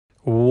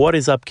What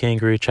is up,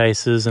 Kangaroo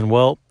Chasers? And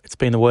well, it's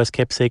been the worst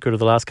kept secret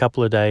of the last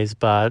couple of days,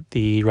 but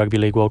the Rugby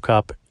League World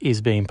Cup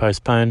is being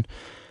postponed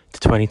to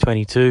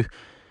 2022.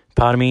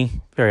 Part of me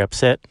very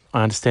upset.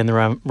 I understand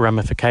the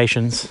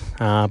ramifications,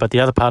 but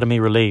the other part of me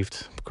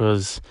relieved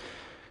because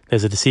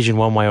there's a decision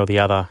one way or the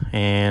other,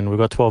 and we've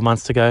got 12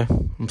 months to go.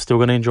 I'm still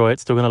going to enjoy it,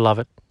 still going to love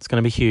it. It's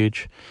going to be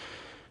huge.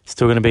 It's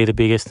still going to be the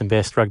biggest and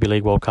best Rugby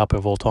League World Cup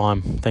of all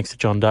time, thanks to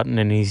John Dutton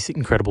and his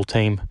incredible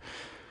team.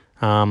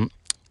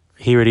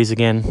 Here it is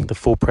again, the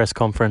full press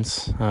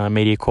conference,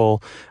 media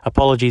call.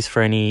 Apologies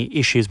for any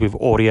issues with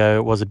audio.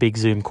 It was a big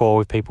Zoom call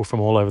with people from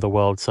all over the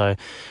world. So,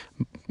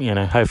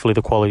 hopefully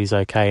the quality's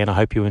okay, and I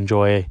hope you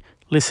enjoy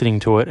listening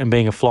to it and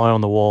being a fly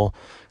on the wall,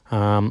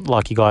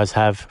 like you guys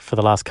have for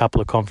the last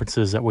couple of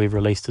conferences that we've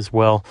released as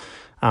well.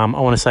 I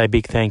want to say a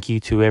big thank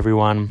you to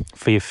everyone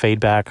for your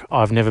feedback.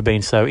 I've never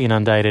been so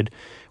inundated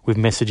with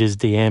messages,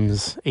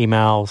 DMs,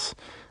 emails,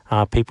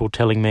 people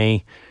telling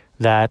me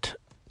that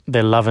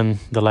they're loving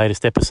the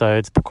latest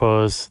episodes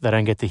because they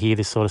don't get to hear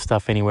this sort of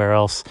stuff anywhere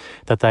else,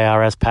 that they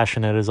are as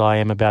passionate as I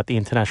am about the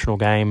international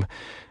game,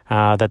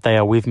 that they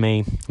are with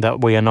me,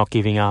 that we are not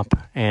giving up,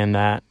 and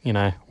that,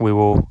 we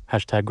will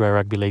 #Grow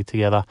Rugby League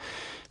together.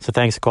 So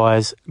thanks,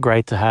 guys.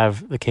 Great to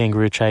have the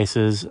Kangaroo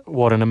Chasers.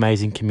 What an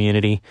amazing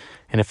community.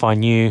 And if I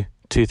knew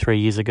 2-3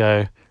 years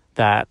ago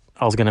that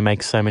I was going to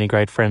make so many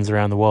great friends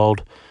around the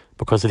world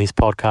because of this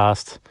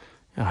podcast,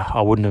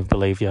 I wouldn't have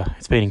believed you.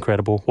 It's been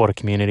incredible. What a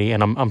community.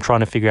 And I'm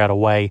trying to figure out a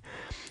way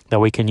that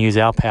we can use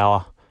our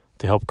power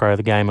to help grow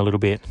the game a little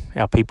bit.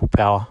 Our people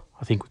power.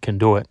 I think we can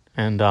do it.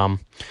 And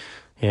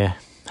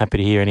happy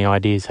to hear any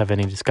ideas, have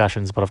any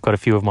discussions, but I've got a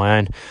few of my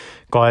own.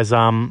 Guys,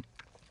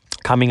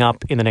 coming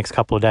up in the next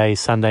couple of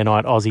days, Sunday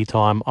night Aussie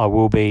time, I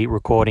will be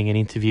recording an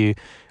interview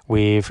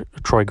with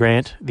Troy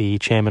Grant, the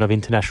chairman of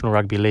International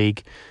Rugby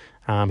League.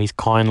 He's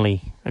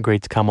kindly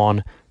agreed to come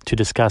on to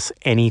discuss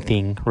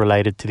anything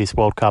related to this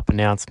World Cup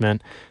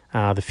announcement,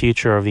 the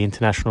future of the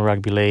International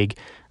Rugby League.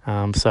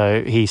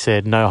 So he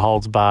said, no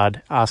holds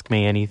barred, ask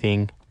me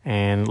anything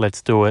and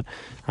let's do it.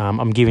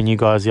 I'm giving you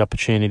guys the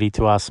opportunity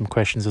to ask some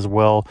questions as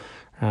well,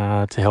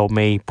 to help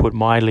me put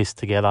my list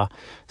together.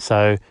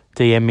 So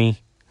DM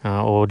me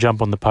or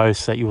jump on the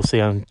posts that you will see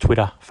on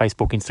Twitter,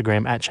 Facebook,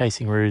 Instagram,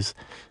 @ChasingRuse,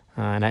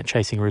 and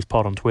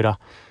 @ChasingRusePod on Twitter.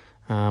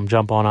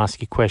 Jump on,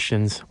 ask your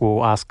questions.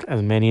 We'll ask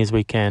as many as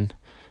we can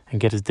and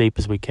get as deep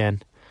as we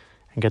can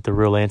and get the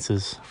real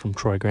answers from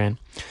Troy Grant.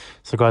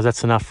 So guys,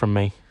 that's enough from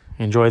me.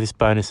 Enjoy this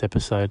bonus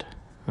episode.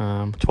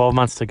 12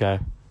 months to go.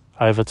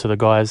 Over to the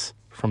guys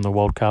from the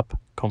World Cup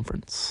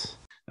conference.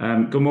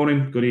 Good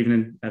morning, good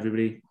evening,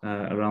 everybody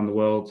around the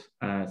world.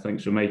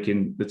 Thanks for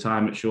making the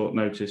time at short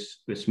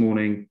notice this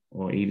morning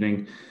or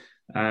evening.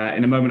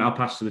 In a moment, I'll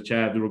pass to the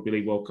chair of the Rugby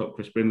League World Cup,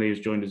 Chris Brindley,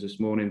 who's joined us this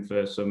morning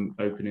for some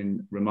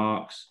opening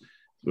remarks.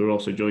 We're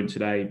also joined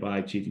today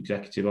by Chief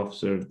Executive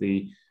Officer of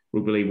the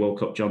Rugby League World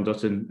Cup, John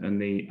Dutton,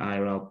 and the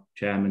IRL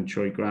Chairman,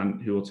 Troy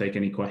Grant, who will take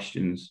any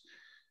questions.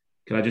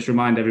 Can I just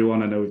remind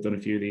everyone, I know we've done a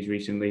few of these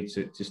recently,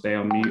 to stay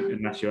on mute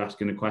unless you're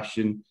asking a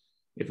question.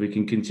 If we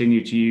can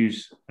continue to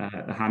use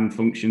the hand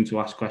function to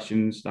ask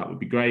questions, that would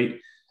be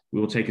great. We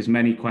will take as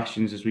many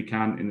questions as we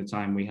can in the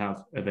time we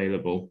have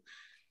available.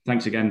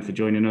 Thanks again for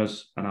joining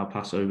us, and I'll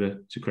pass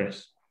over to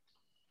Chris.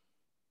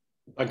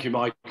 Thank you,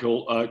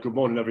 Michael. Good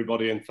morning,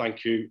 everybody, and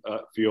thank you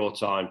for your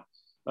time.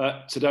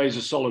 Today is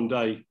a solemn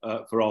day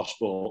for our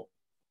sport,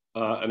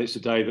 and it's a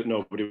day that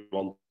nobody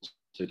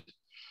wanted.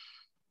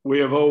 We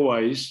have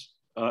always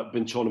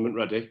been tournament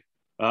ready,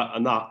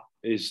 and that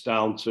is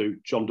down to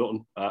John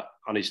Dutton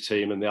and his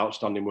team and the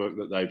outstanding work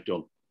that they've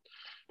done.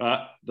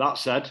 That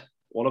said,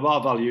 one of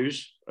our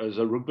values as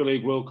a Rugby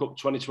League World Cup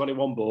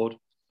 2021 board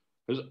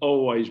has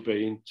always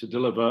been to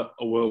deliver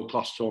a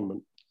world-class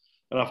tournament.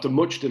 And after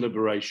much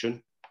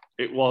deliberation,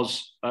 it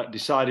was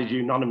decided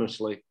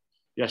unanimously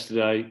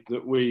yesterday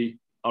that we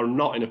are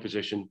not in a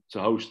position to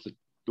host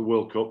the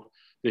World Cup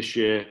this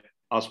year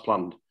as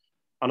planned.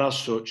 And as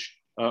such,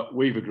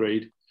 we've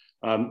agreed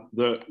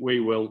that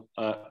we will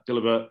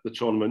deliver the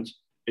tournament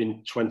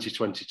in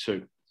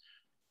 2022.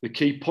 The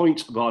key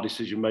point of our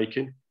decision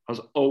making has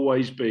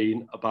always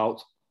been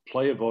about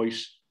player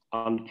voice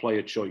and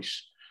player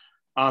choice.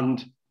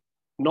 And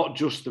not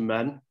just the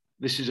men,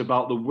 this is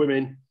about the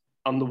women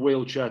and the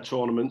wheelchair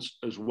tournaments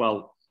as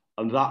well.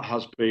 And that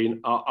has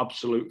been our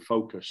absolute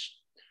focus.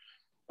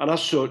 And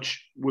as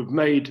such, we've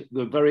made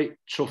the very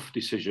tough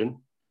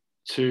decision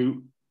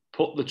to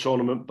put the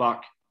tournament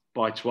back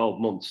by 12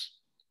 months.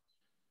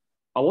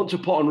 I want to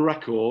put on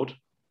record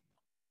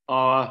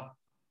our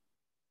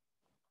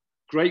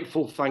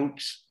grateful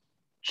thanks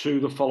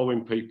to the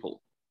following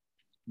people.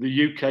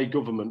 The UK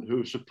government, who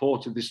have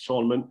supported this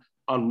tournament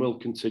and will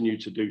continue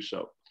to do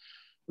so.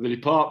 The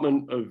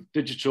Department of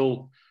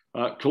Digital,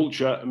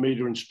 Culture,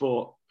 Media and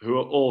Sport, who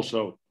are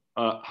also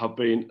have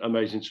been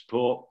amazing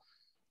support.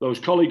 Those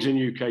colleagues in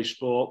UK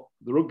sport,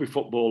 the Rugby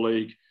Football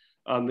League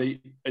and the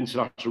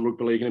International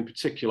Rugby League, and in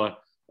particular,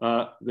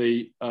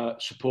 the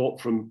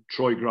support from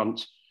Troy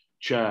Grant,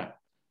 chair.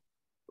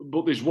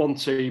 But there's one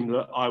team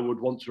that I would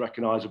want to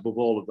recognise above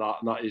all of that,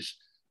 and that is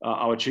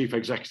our chief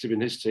executive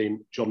in his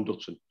team, John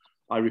Dutton.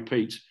 I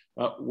repeat,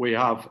 we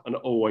have and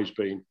always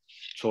been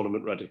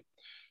tournament ready.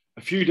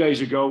 A few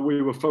days ago,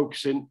 we were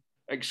focusing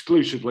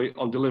exclusively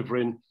on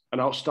delivering an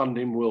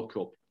outstanding World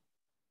Cup.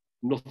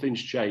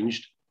 Nothing's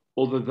changed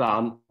other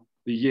than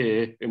the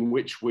year in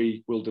which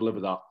we will deliver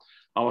that.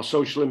 Our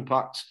social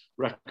impact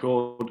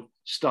record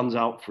stands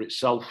out for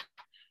itself,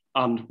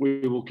 and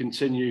we will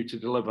continue to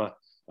deliver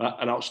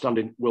an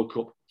outstanding World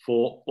Cup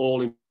for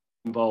all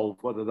involved,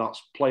 whether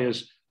that's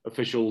players,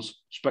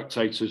 officials,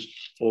 spectators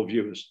or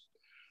viewers.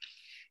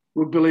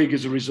 Rugby league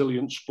is a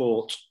resilient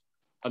sport,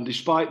 and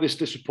despite this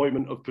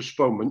disappointment of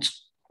postponement,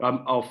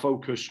 our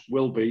focus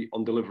will be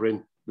on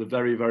delivering the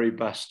very, very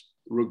best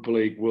Rugby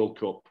League World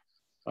Cup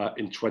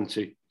in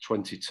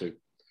 2022.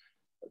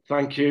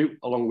 Thank you.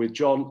 Along with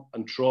John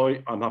and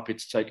Troy, I'm happy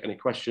to take any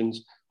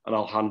questions, and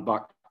I'll hand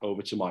back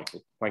over to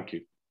Michael. Thank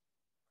you.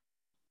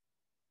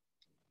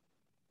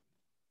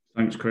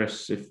 Thanks,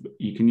 Chris. If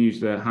you can use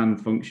the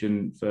hand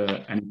function for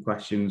any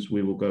questions,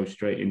 we will go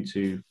straight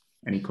into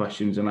any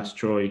questions, unless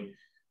Troy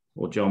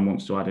or John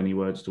wants to add any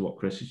words to what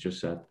Chris has just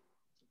said.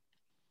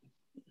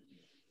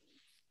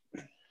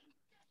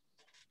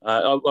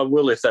 I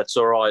will, if that's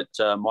all right,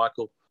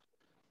 Michael.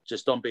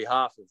 Just on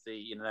behalf of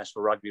the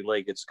International Rugby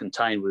League, it's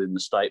contained within the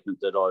statement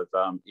that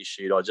I've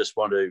issued. I just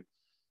want to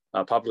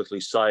publicly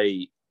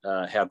say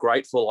how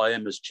grateful I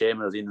am as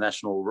chairman of the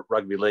International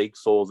Rugby League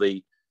for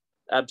the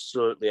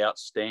absolutely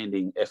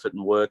outstanding effort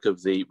and work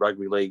of the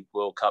Rugby League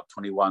World Cup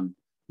 21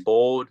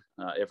 board,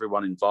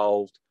 everyone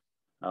involved,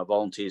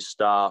 volunteer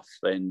staff,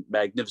 and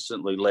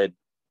magnificently led,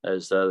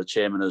 as the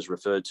chairman is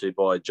referred to,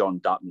 by John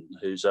Dutton,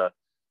 who's a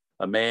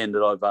man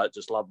that I've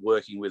just loved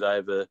working with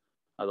over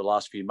the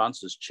last few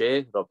months as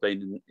chair that I've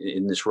been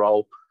in this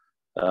role.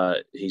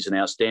 He's an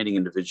outstanding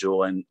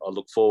individual, and I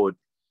look forward,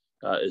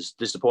 as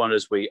disappointed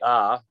as we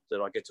are,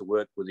 that I get to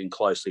work with him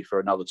closely for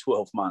another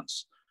 12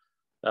 months.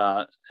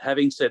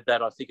 Having said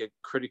that, I think a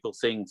critical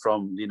thing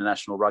from the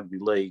International Rugby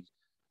League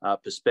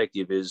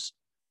perspective is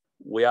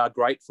we are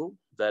grateful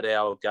that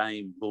our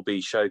game will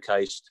be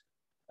showcased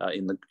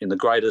in the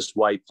greatest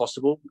way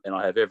possible, and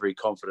I have every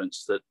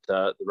confidence that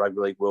the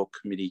Rugby League World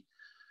Committee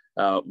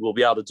will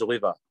be able to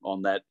deliver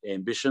on that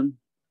ambition.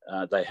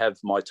 They have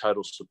my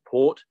total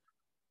support.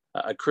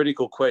 A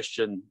critical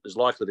question is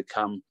likely to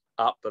come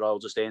up, but I'll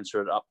just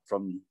answer it up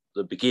from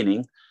the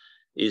beginning,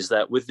 is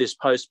that with this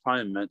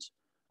postponement,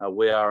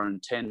 we are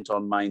intent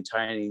on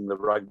maintaining the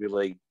Rugby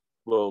League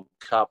World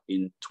Cup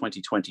in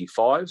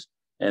 2025,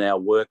 and our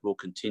work will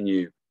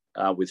continue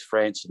with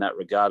France in that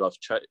regard.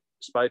 I've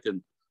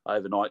spoken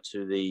overnight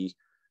to the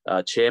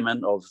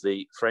chairman of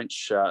the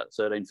French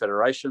 13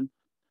 Federation,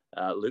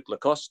 Luc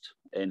Lacoste,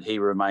 and he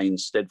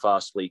remains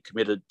steadfastly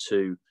committed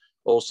to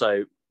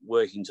also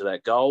working to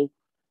that goal.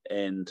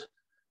 And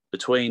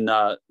between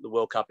the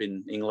World Cup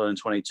in England in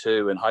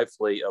 22 and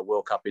hopefully a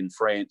World Cup in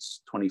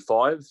France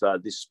 25,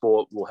 this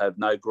sport will have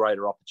no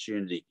greater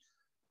opportunity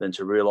than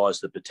to realise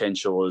the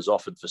potential is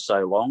offered for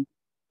so long.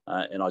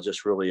 And I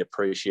just really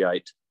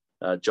appreciate,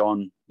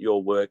 John,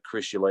 your work,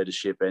 Chris, your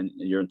leadership, and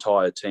your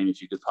entire team.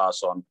 If you could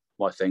pass on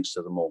my thanks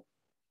to them all.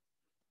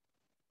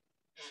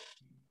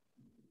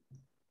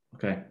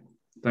 Okay,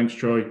 thanks,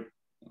 Troy.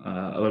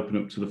 I'll open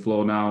up to the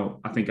floor now.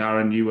 I think,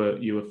 Aaron, you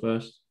were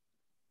first.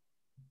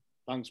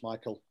 Thanks,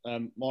 Michael.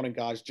 Morning,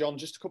 guys. John,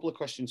 just a couple of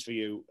questions for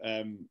you.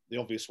 The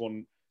obvious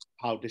one,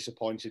 how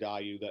disappointed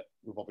are you that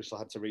we've obviously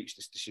had to reach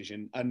this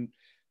decision? And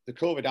the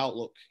COVID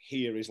outlook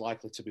here is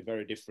likely to be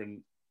very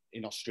different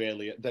in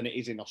Australia than it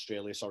is in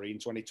Australia, in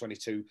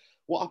 2022.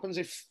 What happens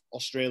if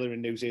Australia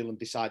and New Zealand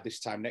decide this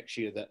time next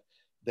year that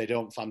they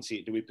don't fancy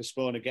it? Do we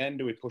postpone again?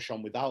 Do we push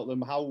on without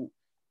them? How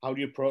do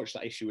you approach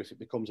that issue if it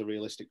becomes a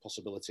realistic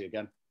possibility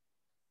again?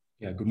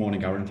 Yeah, good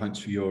morning, Aaron. Thanks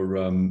for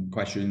your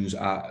questions.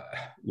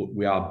 Look,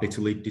 we are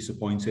bitterly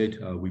disappointed.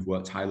 We've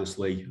worked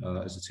tirelessly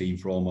as a team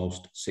for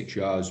almost 6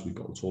 years. We've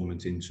got the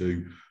tournament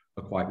into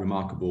a quite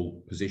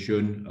remarkable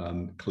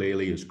position.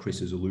 Clearly, as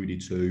Chris has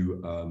alluded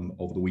to,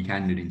 over the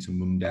weekend and into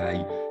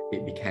Monday,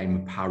 it became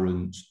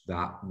apparent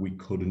that we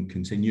couldn't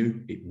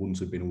continue. It wouldn't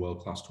have been a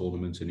world-class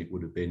tournament, and it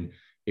would have been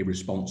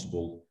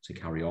irresponsible to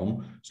carry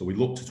on. So we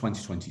look to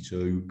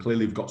 2022.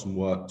 Clearly, we've got some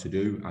work to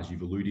do, as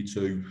you've alluded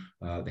to.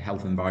 The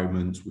health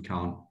environment, we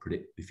can't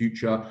predict the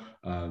future.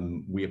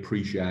 We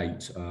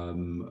appreciate,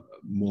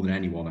 more than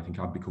anyone, I think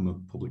I've become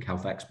a public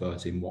health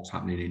expert in what's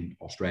happening in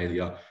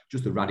Australia,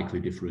 just a radically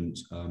different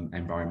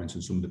environment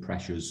and some of the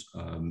pressures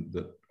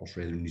that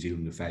Australia and New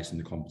Zealand are facing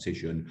in the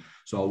competition.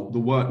 So the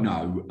work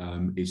now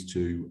is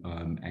to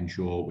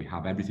ensure we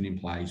have everything in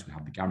place, we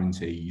have the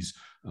guarantees,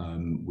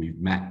 we've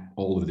met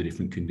all of the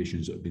different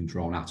conditions that have been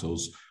thrown at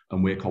us,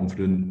 and we're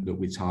confident that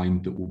with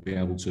time that we'll be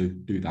able to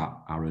do that,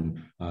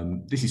 Aaron.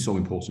 This is so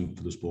important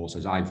for the sport.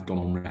 As I've gone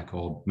on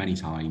record many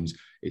times,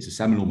 it's a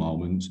seminal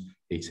moment.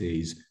 It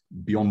is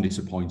beyond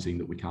disappointing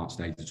that we can't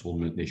stage the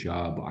tournament this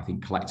year, but I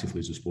think collectively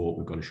as a sport,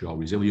 we've got to show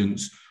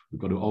resilience,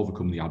 we've got to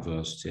overcome the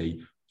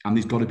adversity, And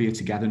there's got to be a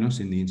togetherness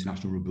in the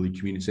international rugby league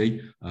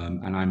community.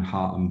 And I'm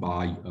heartened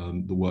by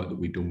the work that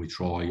we've done with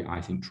Troy.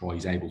 I think Troy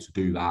is able to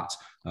do that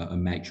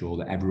and make sure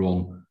that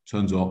everyone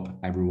turns up,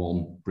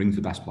 everyone brings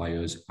the best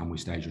players, and we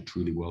stage a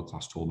truly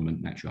world-class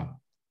tournament next year.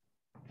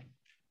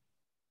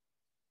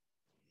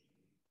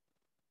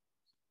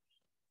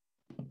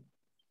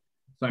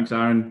 Thanks,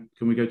 Aaron.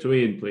 Can we go to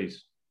Ian,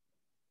 please?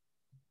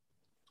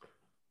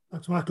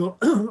 Thanks, Michael.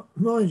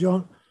 Morning,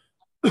 John.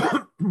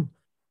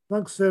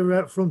 Thanks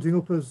for fronting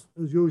up as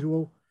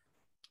usual.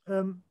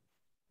 I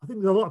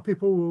think a lot of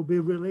people will be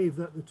relieved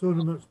that the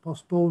tournament's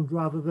postponed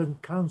rather than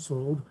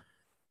cancelled.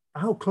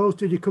 How close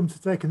did you come to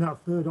taking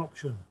that third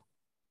option?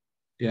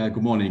 Yeah,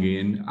 good morning,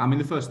 Ian. I mean,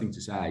 the first thing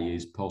to say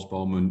is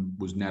postponement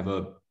was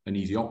never an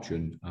easy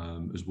option,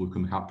 as we'll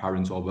become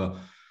apparent over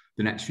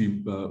the next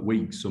few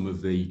weeks. Some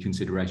of the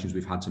considerations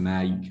we've had to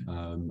make,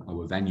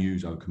 our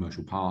venues, our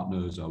commercial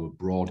partners, our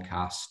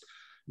broadcast.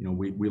 You know,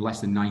 we're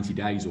less than 90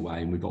 days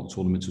away and we've got the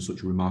tournament to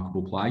such a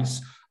remarkable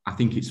place. I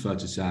think it's fair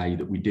to say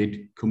that we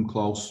did come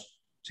close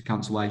to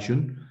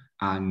cancellation,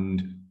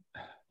 and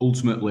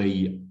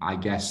ultimately, I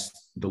guess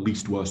the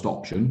least worst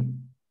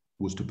option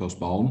was to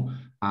postpone.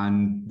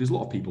 And there's a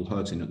lot of people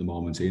hurting at the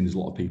moment, and there's a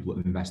lot of people that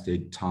have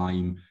invested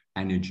time,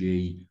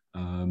 energy,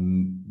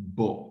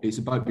 but it's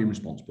about being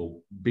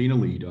responsible. Being a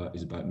leader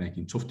is about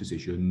making tough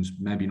decisions,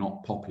 maybe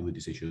not popular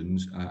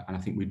decisions, and I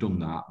think we've done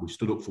that. We've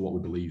stood up for what we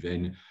believe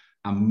in,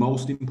 and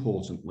most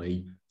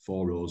importantly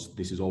for us,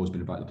 this has always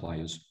been about the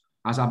players.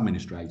 As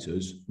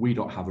administrators, we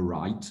don't have a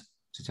right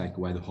to take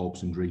away the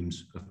hopes and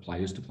dreams of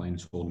players to play in a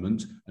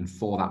tournament, and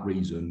for that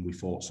reason, we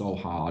fought so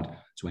hard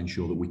to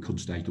ensure that we could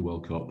stage the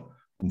World Cup.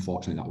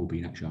 Unfortunately, that will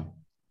be next year.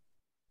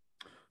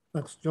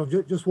 Thanks, John.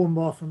 Just one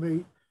more from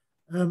me.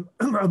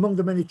 Among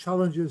the many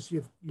challenges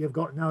you've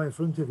got now in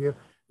front of you,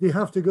 do you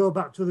have to go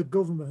back to the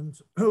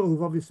government,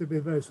 who've obviously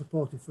been very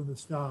supportive from the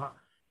start,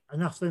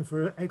 and ask them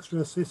for extra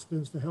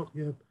assistance to help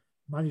you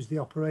manage the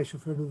operation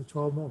for another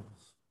 12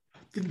 months?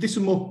 There's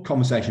some more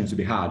conversations to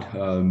be had,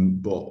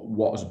 but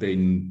what has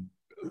been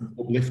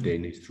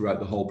uplifting is throughout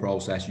the whole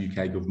process,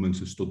 UK governments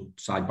have stood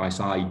side by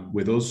side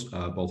with us,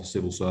 both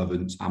civil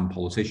servants and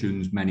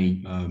politicians.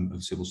 Many of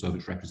the civil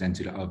servants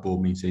represented at our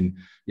board meeting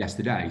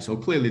yesterday. So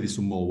clearly there's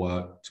some more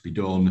work to be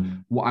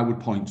done. What I would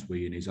point to,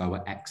 Ian, is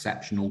our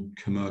exceptional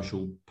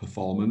commercial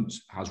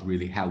performance has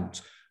really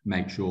helped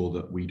make sure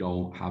that we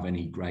don't have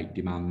any great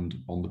demand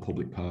on the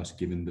public purse,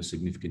 given the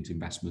significant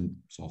investment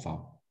so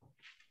far.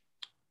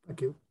 Thank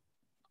you.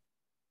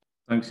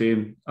 Thanks,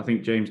 Ian. I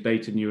think James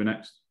Dayton, you were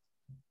next.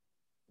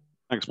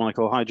 Thanks,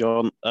 Michael. Hi,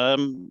 John. I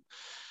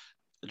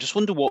just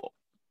wonder what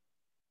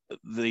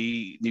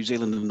the New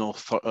Zealand and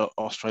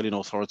Australian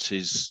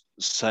authorities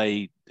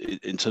say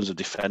in terms of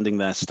defending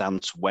their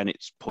stance when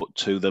it's put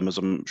to them, as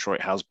I'm sure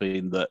it has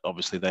been, that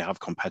obviously they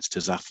have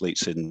competitors,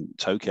 athletes in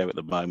Tokyo at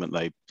the moment.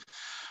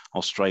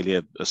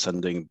 Australia are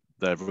sending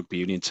their rugby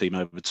union team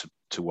over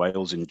to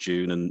Wales in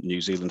June, and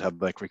New Zealand had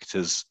their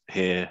cricketers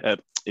here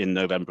in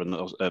November,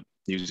 and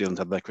New Zealand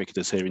had their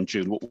cricketers here in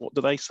June. What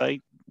do they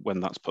say when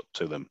that's put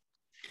to them?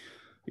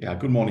 Yeah,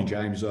 good morning,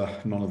 James.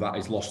 None of that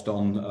is lost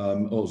on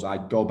us. I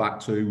go back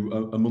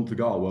to a month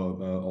ago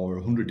or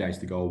 100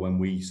 days ago when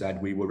we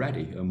said we were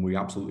ready, and we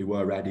absolutely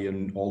were ready.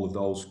 And all of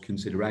those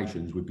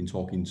considerations, we've been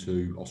talking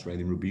to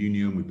Australian Rugby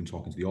Union, we've been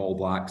talking to the All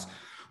Blacks,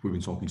 we've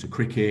been talking to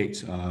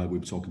cricket,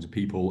 we've been talking to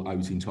people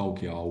out in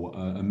Tokyo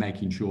and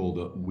making sure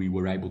that we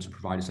were able to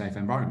provide a safe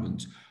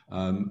environment.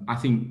 I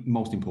think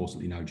most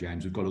importantly now,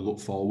 James, we've got to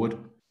look forward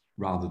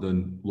rather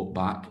than look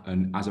back.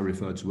 And as I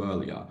referred to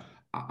earlier,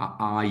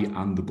 I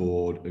and the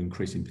board, and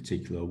Chris in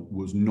particular,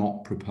 was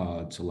not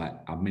prepared to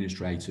let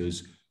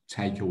administrators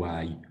take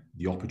away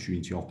the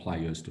opportunity of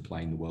players to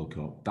play in the World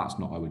Cup. That's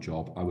not our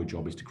job. Our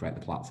job is to create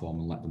the platform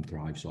and let them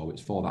thrive. So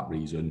it's for that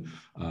reason.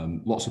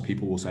 Lots of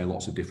people will say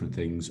lots of different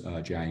things,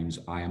 James.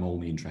 I am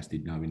only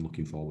interested now in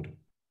looking forward.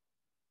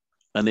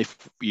 And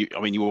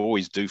you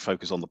always do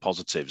focus on the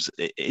positives.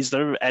 Is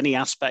there any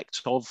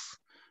aspect of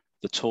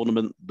the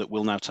tournament that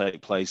will now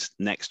take place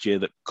next year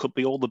that could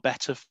be all the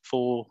better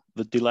for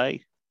the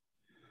delay?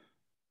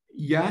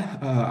 Yeah,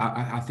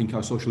 I think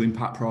our social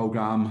impact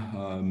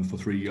programme, for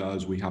 3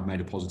 years, we have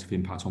made a positive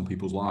impact on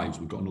people's lives.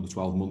 We've got another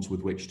 12 months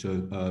with which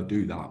to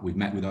do that. We've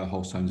met with our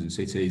host towns and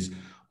cities,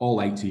 all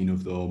 18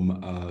 of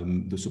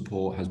them. The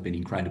support has been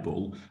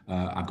incredible.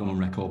 I've gone on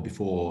record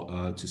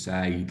before to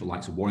say the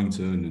likes of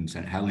Warrington and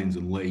St Helens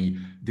and Leigh,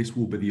 this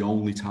will be the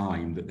only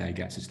time that they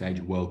get to stage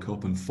a World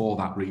Cup. And for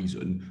that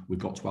reason, we've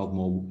got 12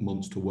 more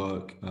months to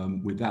work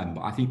with them.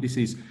 But I think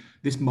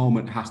this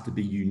moment has to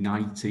be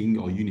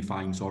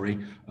unifying, so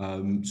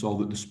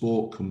that the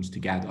sport comes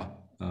together.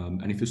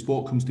 And if the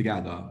sport comes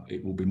together,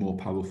 it will be more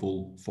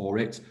powerful for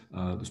it.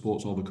 The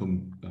sport's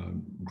overcome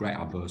great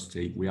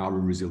adversity. We are a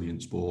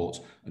resilient sport.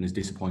 And as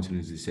disappointing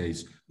as this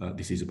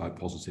is about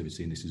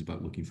positivity, and this is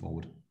about looking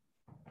forward.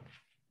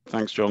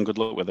 Thanks, John. Good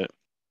luck with it.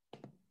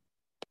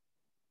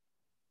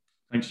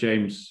 Thanks,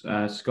 James.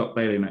 Scott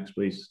Bailey next,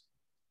 please.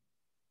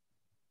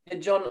 Yeah,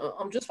 John,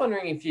 I'm just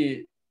wondering if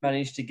you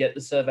managed to get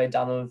the survey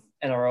done of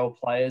NRL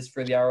players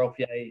through the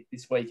RLPA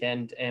this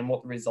weekend and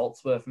what the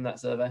results were from that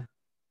survey?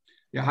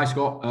 Yeah, hi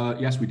Scott.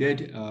 Yes, we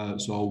did.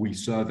 So we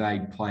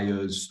surveyed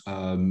players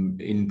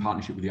in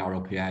partnership with the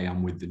RLPA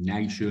and with the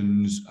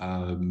nations.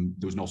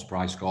 There was no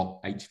surprise,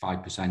 Scott.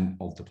 85%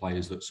 of the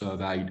players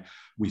that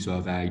we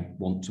surveyed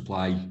want to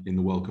play in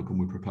the World Cup, and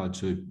we're prepared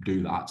to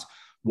do that.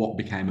 What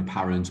became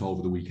apparent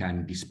over the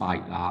weekend,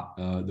 despite that,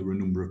 there were a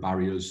number of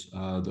barriers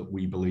that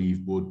we believe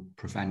would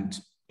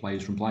prevent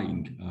players from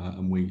playing.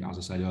 And we, as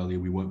I said earlier,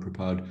 we weren't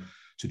prepared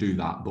to do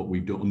that. But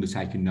we've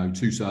undertaken now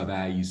 2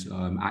 surveys.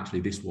 Actually,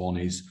 this one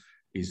is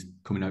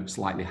coming out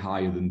slightly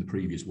higher than the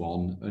previous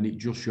one, and it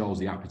just shows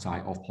the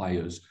appetite of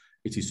players.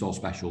 It is so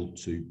special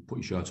to put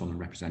your shirt on and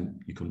represent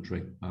your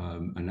country.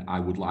 And I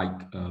would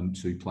like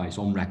to place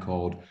on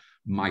record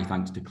my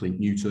thanks to Clint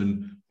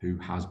Newton, who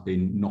has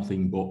been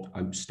nothing but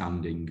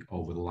outstanding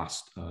over the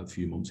last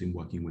few months in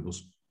working with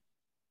us.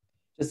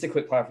 Just a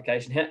quick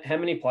clarification. How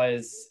many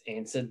players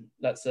answered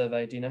that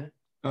survey, do you know?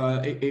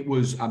 It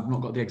was, I've not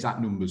got the exact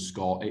numbers,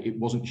 Scott. It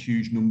wasn't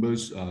huge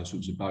numbers, so it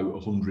was about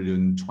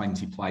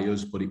 120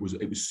 players, but it was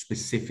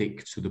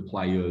specific to the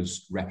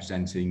players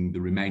representing the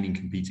remaining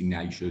competing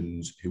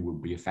nations who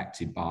would be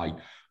affected by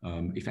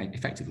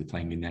effectively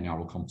playing in the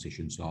NRL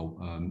competition. So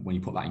when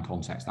you put that in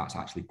context, that's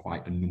actually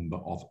quite a number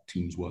of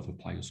teams worth of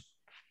players.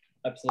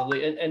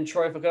 Absolutely. And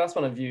Troy, if I could ask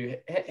one of you,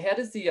 how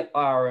does the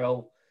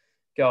IRL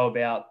go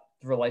about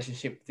the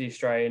relationship with the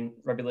Australian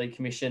Rugby League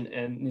Commission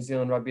and New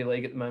Zealand Rugby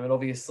League at the moment?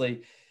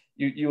 Obviously,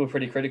 you were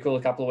pretty critical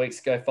a couple of weeks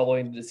ago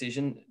following the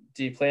decision.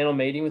 Do you plan on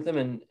meeting with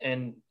them?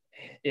 And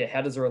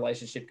how does the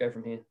relationship go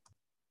from here?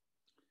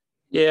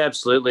 Yeah,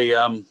 absolutely.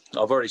 I've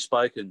already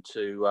spoken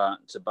to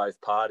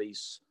both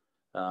parties,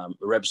 the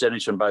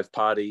representatives from both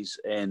parties,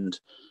 and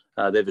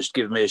they've just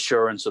given me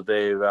assurance of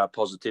their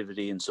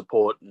positivity and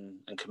support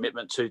and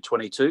commitment to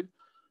 22.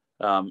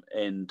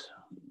 And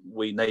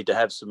we need to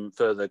have some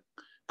further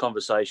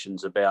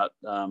conversations about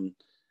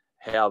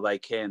how they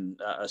can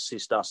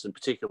assist us, and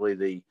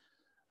particularly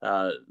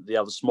the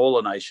other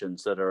smaller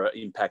nations that are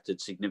impacted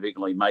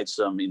significantly, made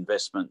some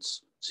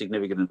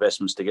significant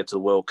investments to get to the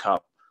World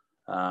Cup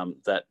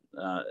that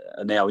are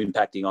now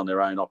impacting on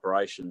their own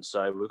operations.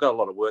 So we've got a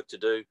lot of work to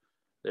do.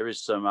 There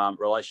is some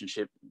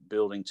relationship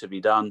building to be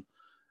done,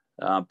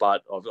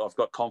 but I've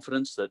got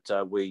confidence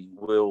that we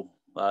will,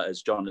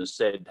 as John has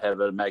said, have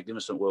a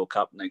magnificent World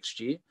Cup next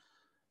year.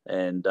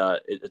 And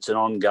it's an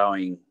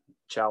ongoing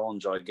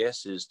challenge, I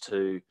guess, is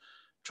to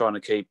trying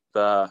to keep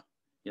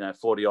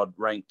 40-odd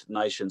ranked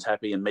nations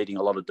happy and meeting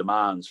a lot of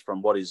demands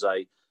from what is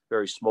a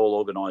very small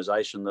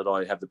organisation that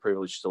I have the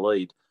privilege to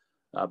lead.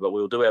 But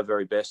we'll do our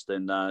very best,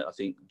 and I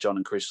think John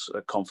and Chris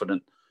are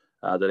confident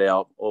that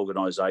our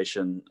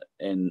organisation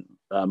and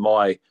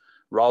my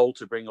role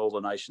to bring all the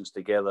nations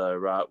together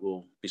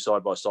will be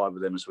side by side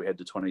with them as we head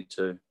to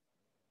 22.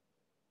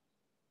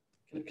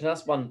 Can I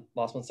ask one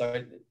last one?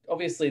 Sorry.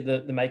 Obviously,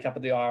 the makeup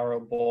of the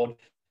IRL board,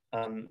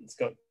 it's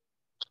got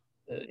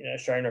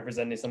Australian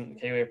representatives and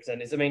Kiwi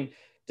representatives. I mean,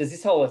 does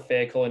this whole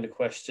affair call into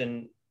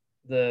question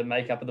the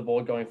makeup of the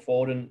board going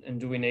forward? And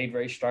do we need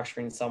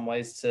restructuring in some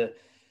ways to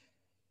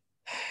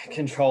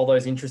control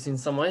those interests in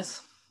some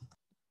ways?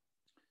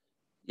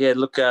 Yeah,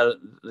 look, the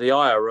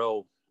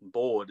IRL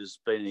board has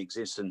been in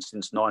existence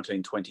since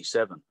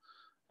 1927,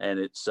 and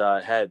it's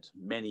had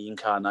many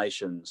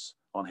incarnations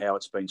on how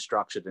it's been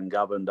structured and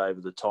governed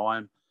over the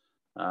time.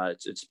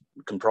 It's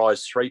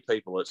comprised 3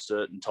 people at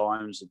certain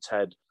times. It's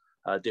had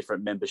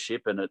different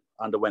membership, and it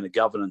underwent a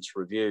governance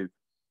review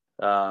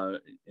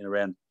in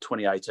around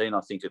 2018.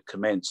 I think it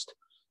commenced.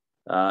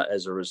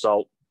 As a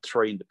result,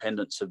 3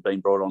 independents have been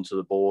brought onto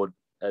the board,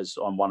 as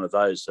I'm one of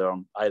those. So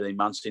I'm 18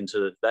 months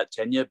into that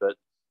tenure, but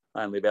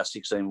only about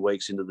 16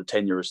 weeks into the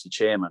tenure as the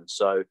chairman.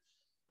 So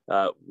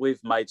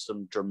we've made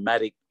some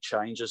dramatic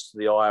changes to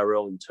the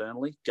IRL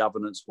internally,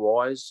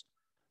 governance-wise.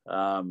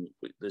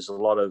 There's a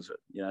lot of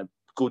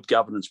good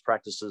governance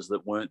practices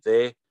that weren't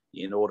there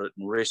in audit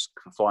and risk,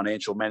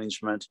 financial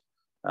management,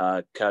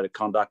 code of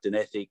conduct and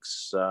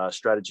ethics,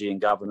 strategy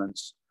and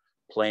governance,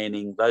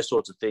 planning. Those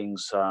sorts of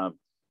things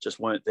just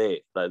weren't there.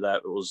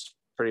 That was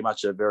pretty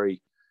much a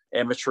very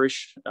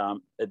amateurish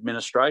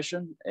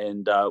administration,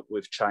 and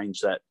we've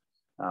changed that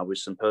with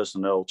some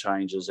personnel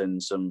changes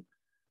and some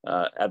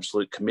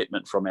absolute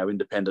commitment from our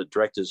independent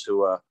directors,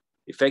 who are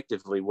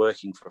effectively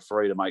working for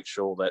free to make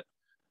sure that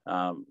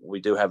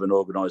we do have an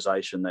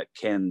organisation that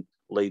can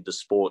lead the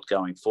sport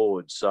going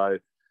forward. So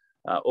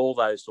all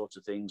those sorts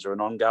of things are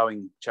an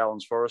ongoing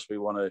challenge for us. We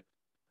want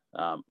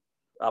to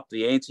up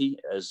the ante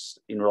as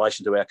in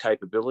relation to our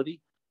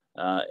capability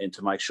and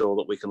to make sure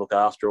that we can look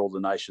after all the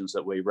nations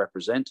that we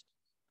represent.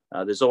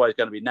 There's always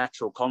going to be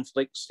natural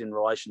conflicts in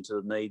relation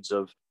to the needs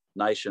of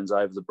nations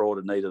over the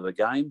broader need of the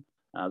game.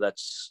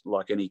 That's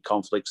like any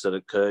conflicts that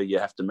occur, you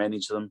have to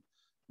manage them,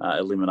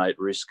 eliminate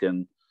risk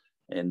and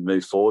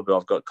move forward. But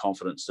I've got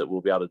confidence that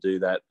we'll be able to do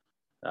that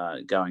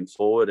going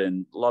forward.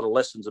 And a lot of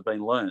lessons have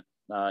been learnt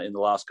in the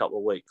last couple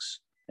of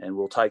weeks, and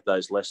we'll take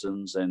those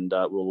lessons and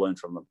we'll learn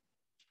from them.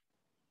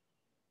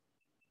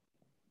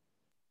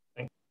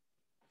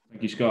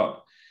 Thank you,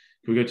 Scott.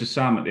 Can we go to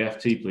Sam at the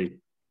FT, please?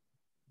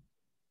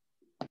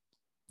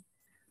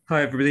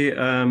 Hi, everybody.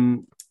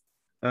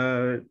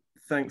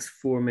 Thanks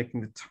for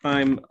making the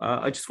time.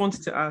 I just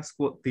wanted to ask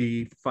what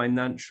the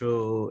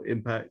financial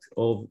impact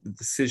of the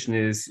decision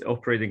is,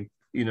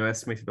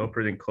 estimated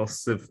operating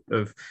costs of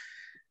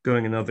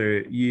going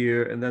another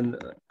year, and then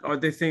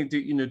do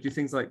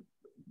things like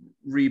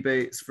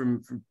rebates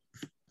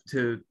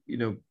to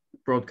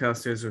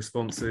broadcasters or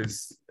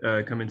sponsors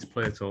come into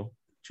play at all?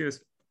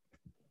 Cheers.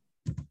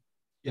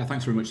 Yeah,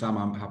 thanks very much, Sam.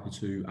 I'm happy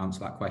to answer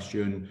that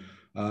question.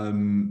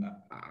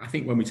 I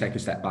think when we take a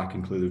step back,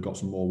 and clearly we've got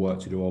some more work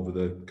to do over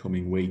the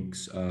coming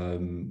weeks,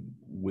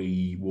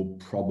 we will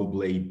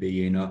probably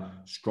be in a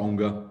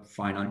stronger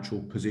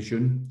financial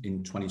position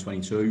in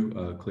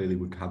 2022. Clearly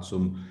we've had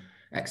some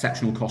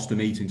exceptional cost to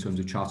meet in terms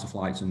of charter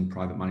flights and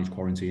private managed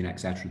quarantine,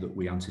 etc., that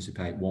we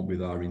anticipate won't be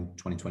there in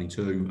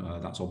 2022.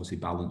 That's obviously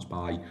balanced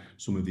by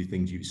some of the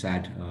things you've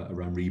said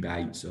around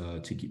rebates,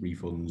 ticket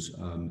refunds,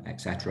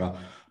 etc.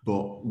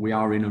 But we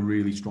are in a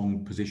really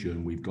strong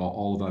position. We've got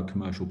all of our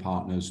commercial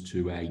partners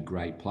to a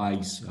great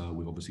place.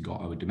 We've obviously got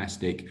our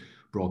domestic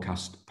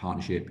broadcast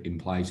partnership in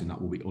place, and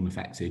that will be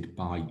unaffected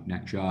by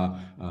next year.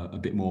 A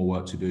bit more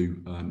work to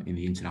do in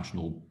the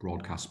international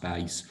broadcast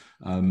space.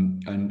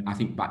 And I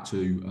think back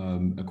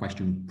to a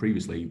question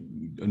previously,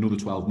 another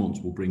 12 months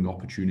will bring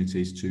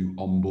opportunities to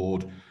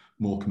onboard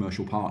more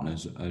commercial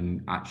partners,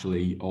 and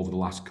actually over the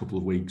last couple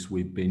of weeks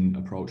we've been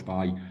approached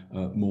by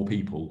more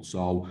people.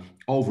 So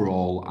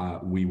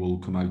overall we will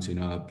come out in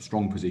a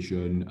strong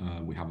position.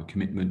 We have a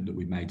commitment that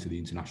we've made to the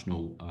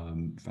International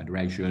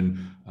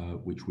Federation,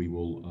 which we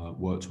will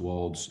work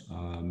towards,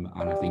 and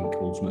I think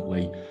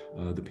ultimately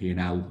the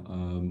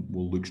P&L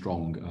will look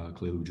strong.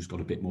 Clearly we've just got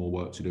a bit more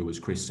work to do, as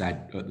Chris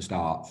said at the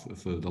start.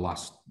 For the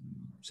last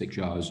 6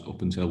 years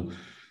up until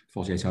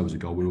 48 hours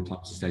ago, we were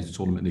planning to stage the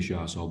tournament this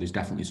year, so there's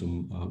definitely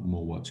some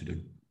more work to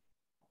do.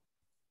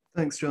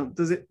 Thanks, John.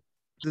 Does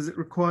it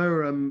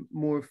require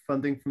more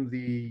funding from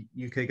the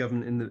UK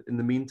government in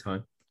the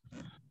meantime?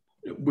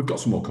 We've got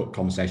some more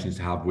conversations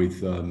to have with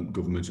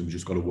governments, and we've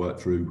just got to work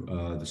through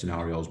the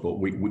scenarios. But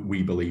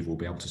we believe we'll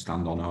be able to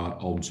stand on our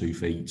own 2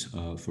 feet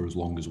for as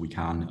long as we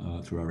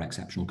can through our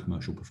exceptional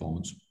commercial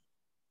performance.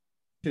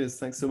 Cheers.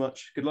 Thanks so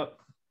much. Good luck.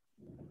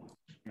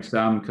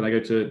 Sam, can I go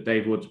to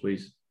Dave Woods,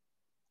 please?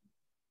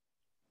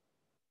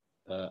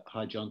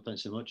 Hi, John.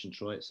 Thanks so much, and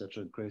Troy,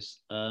 etc., and Chris.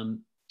 Have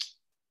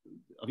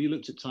you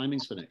looked at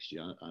timings for next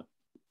year?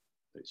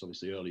 It's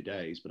obviously early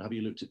days, but have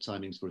you looked at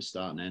timings for a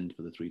start and end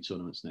for the 3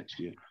 tournaments next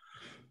year?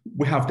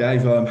 We have,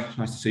 Dave.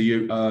 Nice to see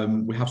you.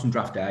 We have some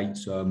draft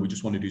dates. We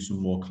just want to do some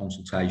more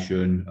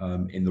consultation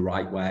in the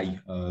right way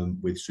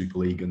with Super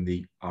League and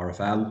the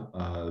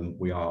RFL.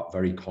 We are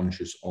very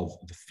conscious of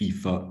the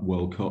FIFA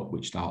World Cup,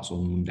 which starts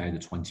on Monday, the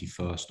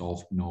 21st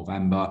of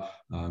November.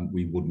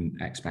 We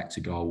wouldn't expect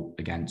to go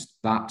against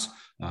that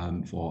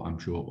for, I'm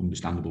sure,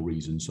 understandable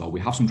reasons. So we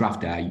have some draft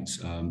dates.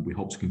 We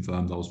hope to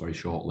confirm those very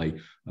shortly.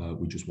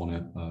 We just want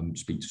to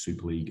speak to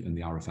Super League and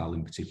the RFL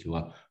in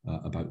particular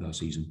about their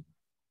season.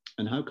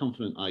 And how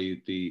confident are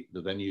you the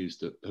venues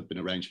that have been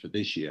arranged for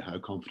this year, how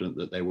confident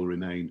that they will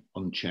remain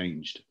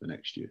unchanged for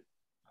next year?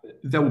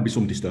 There will be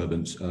some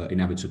disturbance,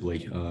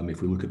 inevitably.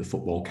 If we look at the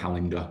football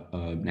calendar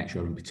next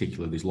year in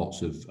particular, there's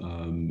lots of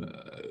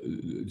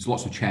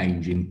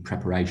change in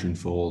preparation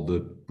for the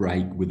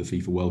break with the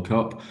FIFA World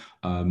Cup.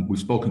 We've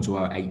spoken to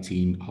our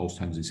 18 host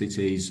towns and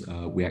cities.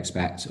 We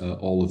expect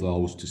all of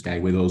those to stay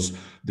with us.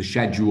 The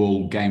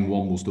schedule, game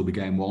 1 will still be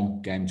game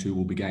 1, game 2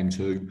 will be game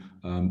 2.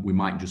 We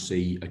might just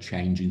see a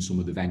change in some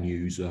of the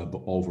venues,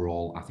 but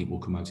overall, I think we'll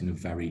come out in a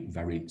very,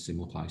 very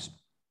similar place.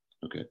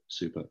 Okay,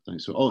 super.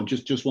 Thanks. And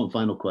just one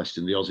final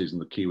question. The Aussies and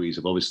the Kiwis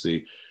have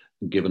obviously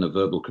given a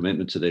verbal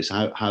commitment to this.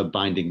 How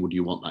binding would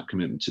you want that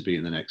commitment to be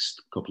in the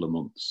next couple of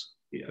months?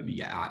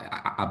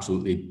 Yeah,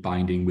 absolutely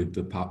binding with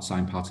the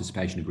signed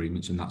participation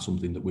agreements, and that's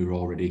something that we're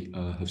already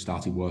have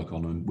started work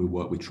on, and we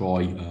work with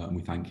Troy and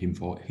we thank him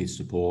for his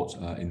support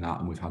in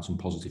that, and we've had some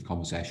positive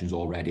conversations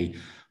already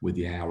with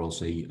the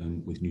ARLC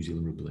and with New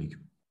Zealand Rugby League.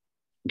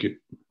 Thank you.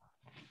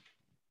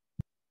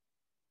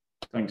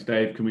 Thanks,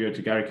 Dave. Can we go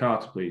to Gary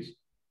Carter, please?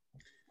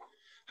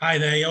 Hi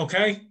there, you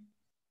okay?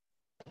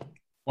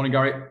 Morning,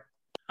 Gary.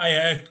 Hi,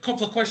 a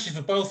couple of questions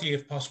for both of you,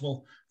 if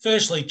possible.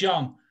 Firstly,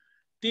 John,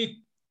 a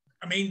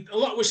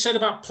lot was said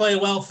about player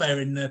welfare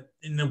in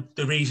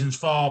the reasons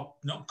for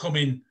not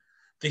coming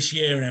this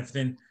year and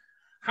everything.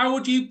 How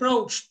would you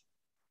broach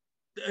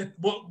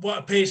what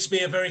appears to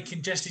be a very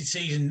congested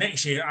season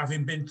next year,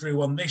 having been through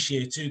one this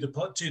year, to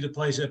the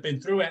players that have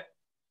been through it?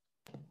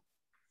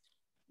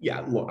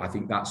 Yeah, look, I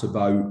think that's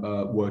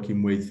about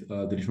working with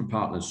the different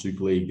partners,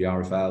 Super League, the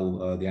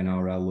RFL, the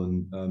NRL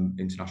and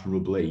International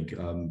Rugby League.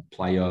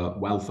 Player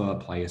welfare,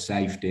 player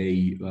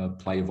safety,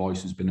 player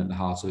voice has been at the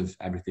heart of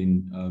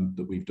everything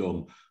that we've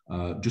done.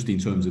 Just in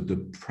terms of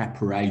the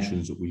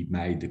preparations that we've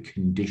made, the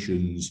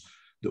conditions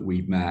that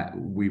we've met,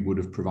 we would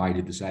have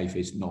provided the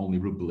safest, not only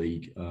Rugby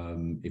League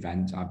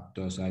event, I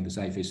dare say, the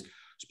safest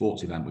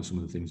sports event with some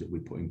of the things that we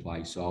put in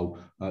place. So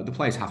the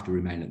players have to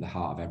remain at the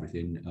heart of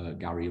everything,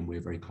 Gary, and we're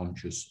very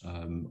conscious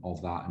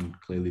of that. And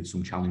clearly there's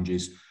some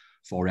challenges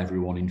for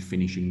everyone in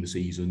finishing the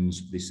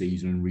seasons this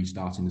season and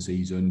restarting the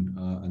season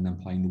and then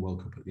playing the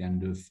World Cup at the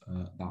end of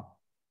that.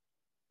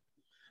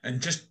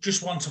 And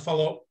just want to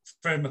follow up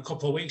from a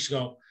couple of weeks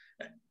ago.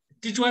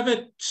 Have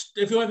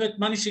you ever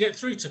managed to get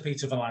through to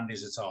Peter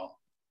V'landys at all?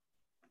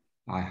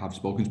 I have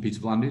spoken to Peter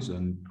V'landys,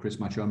 and Chris,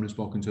 my chairman, has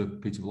spoken to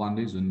Peter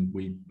V'landys, and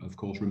we, of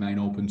course, remain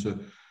open to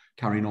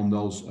carrying on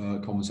those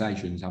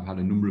conversations. I've had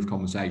a number of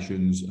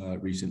conversations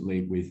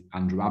recently with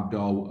Andrew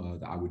Abdo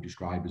that I would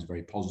describe as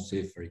very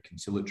positive, very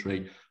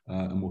conciliatory,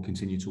 and we'll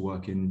continue to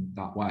work in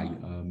that way.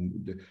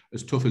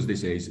 As tough as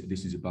this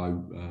is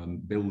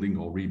about building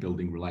or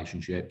rebuilding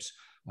relationships.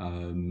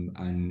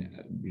 And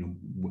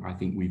I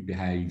think we've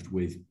behaved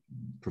with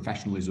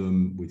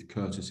professionalism, with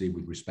courtesy,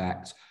 with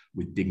respect,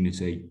 with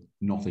dignity.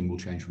 Nothing will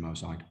change from our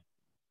side.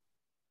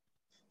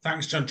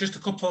 Thanks, John. Just a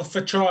couple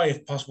for Troy,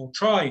 if possible.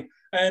 Troy,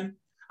 I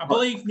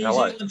believe New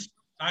Zealand.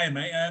 Hi,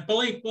 mate. I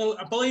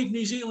believe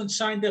New Zealand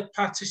signed a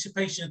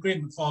participation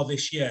agreement for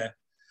this year,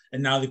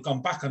 and now they've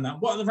gone back on that.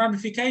 What are the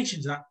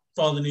ramifications of that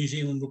for the New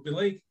Zealand Rugby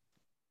League?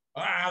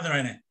 Are there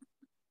any?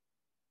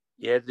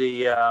 Yeah,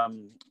 the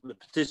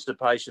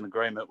participation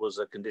agreement was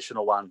a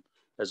conditional one.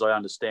 As I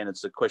understand,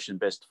 it's a question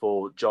best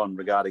for John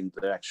regarding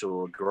the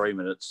actual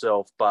agreement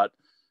itself. But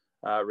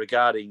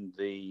regarding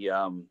the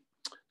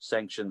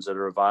sanctions that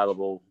are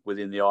available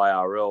within the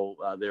IRL,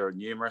 there are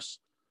numerous,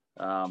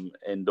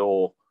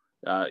 and/or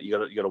you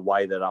got to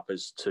weigh that up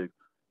as to,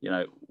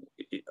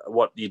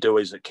 what you do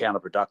is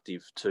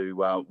counterproductive to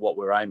what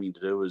we're aiming to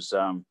do is,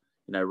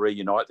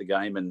 reunite the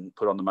game and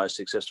put on the most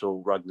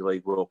successful Rugby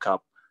League World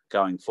Cup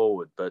going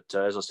forward. But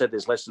as I said,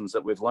 there's lessons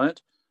that we've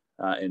learned,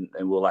 and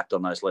we'll act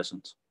on those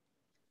lessons.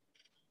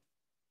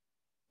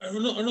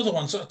 Another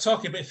one, sort of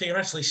talking a bit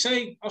theoretically,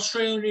 say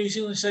Australia and New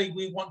Zealand say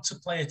we want to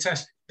play a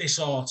test this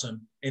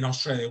autumn in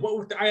Australia. What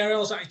would the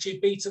IRL's attitude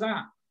be to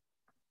that?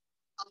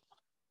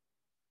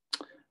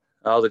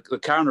 The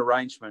current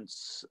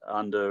arrangements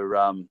under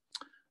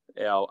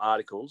our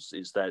articles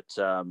is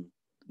that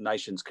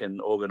nations can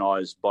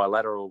organise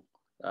bilateral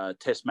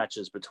test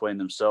matches between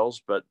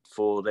themselves, but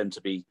for them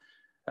to be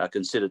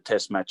considered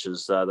test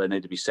matches, they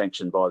need to be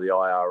sanctioned by the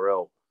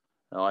IRL.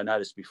 I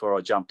noticed before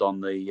I jumped on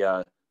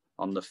the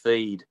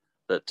feed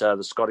that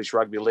the Scottish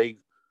Rugby League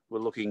were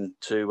looking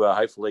to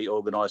hopefully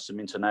organise some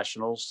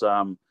internationals.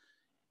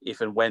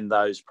 If and when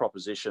those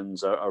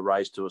propositions are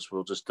raised to us,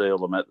 we'll just deal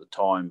them at the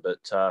time.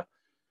 But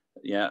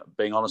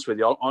being honest with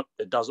you,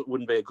 it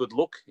wouldn't be a good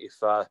look if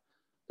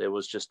there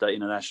was just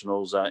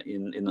internationals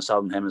in the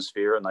Southern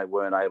Hemisphere and they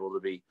weren't able to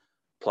be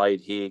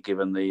played here,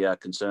 given the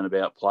concern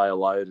about player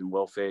load and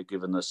welfare,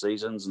 given the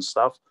seasons and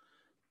stuff.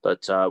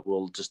 But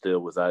we'll just deal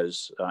with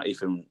those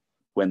if and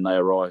when they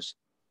arise.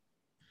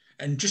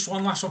 And just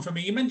one last one for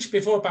me. You mentioned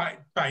before about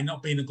it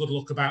not being a good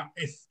look about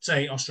if,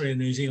 say, Australia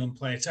and New Zealand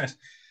play a test.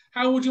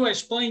 How would you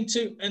explain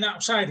to an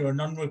outsider, a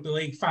non-rugby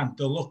league fan,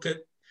 the look at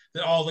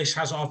that all this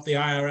has of the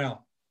IRL,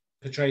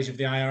 portrays of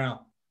the IRL?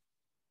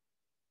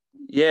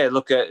 Yeah,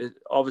 look,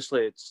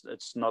 obviously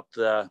it's not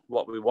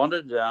what we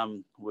wanted.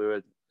 We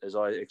were, as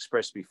I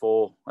expressed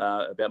before,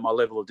 about my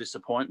level of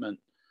disappointment.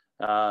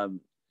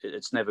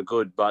 It's never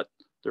good, but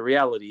the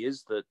reality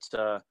is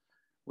that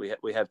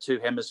we have two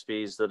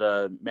hemispheres that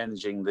are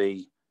managing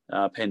the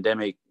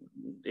pandemic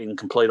in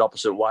complete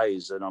opposite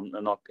ways, and I'm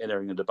not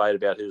entering a debate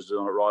about who's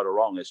doing it right or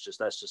wrong. That's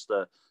just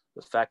the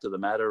fact of the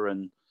matter.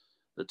 And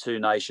the two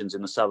nations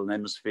in the Southern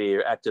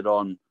Hemisphere acted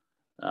on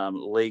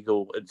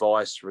legal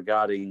advice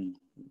regarding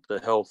the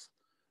health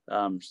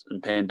and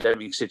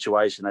pandemic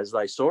situation as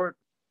they saw it.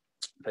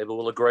 People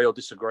will agree or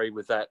disagree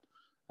with that,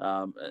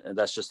 and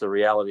that's just the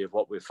reality of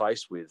what we're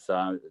faced with.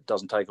 It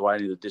doesn't take away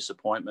any of the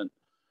disappointment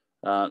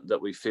that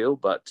we feel,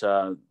 but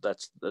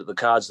that's the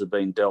cards that have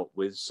been dealt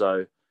with.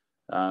 So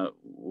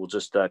we'll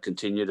just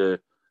continue to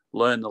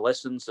learn the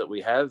lessons that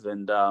we have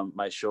and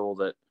make sure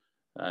that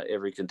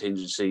every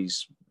contingency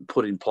is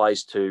put in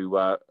place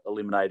to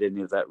eliminate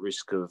any of that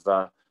risk of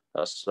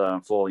us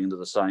falling into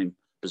the same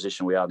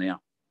position we are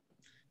now.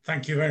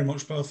 Thank you very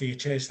much, both of you.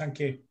 Cheers. Thank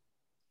you.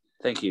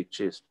 Thank you.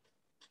 Cheers.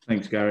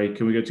 Thanks, Gary.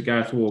 Can we go to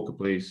Gareth Walker,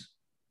 please?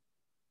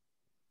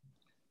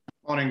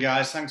 Morning,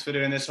 guys. Thanks for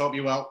doing this. Hope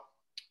you're well.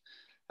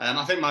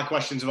 I think my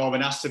questions have all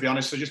been asked, to be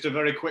honest. So just a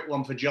very quick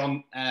one for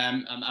John,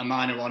 a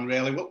minor one,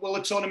 really. Will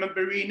the tournament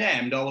be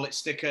renamed, or will it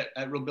stick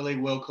at Rugby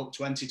League World Cup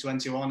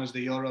 2021 as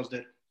the Euros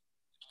did?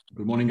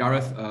 Good morning,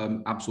 Gareth.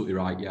 Absolutely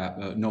right.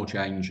 Yeah, no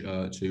change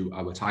to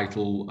our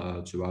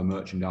title, to our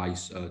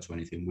merchandise, to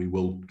anything. We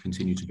will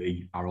continue to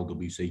be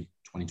RLWC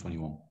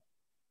 2021.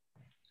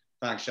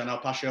 Thanks, John. I'll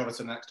pass you over to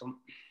the next one.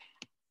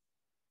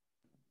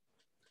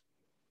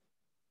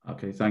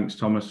 Okay, thanks,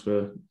 Thomas,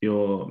 for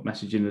your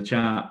message in the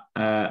chat.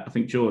 I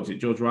think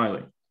George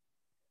Riley.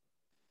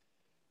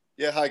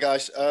 Yeah, hi,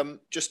 guys.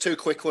 Just two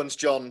quick ones,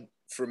 John,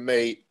 from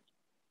me.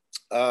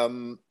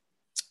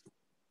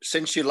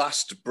 Since you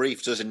last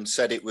briefed us and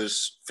said it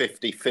was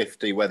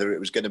 50-50 whether it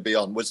was going to be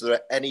on, was there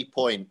at any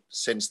point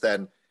since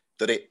then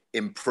that it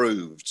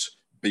improved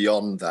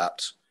beyond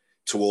that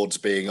towards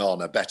being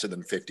on a better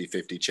than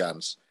 50-50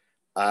 chance?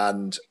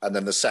 And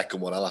then the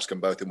second one, I'll ask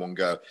them both in one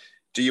go.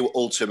 Do you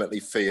ultimately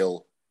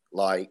feel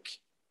like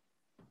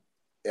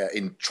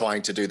in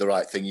trying to do the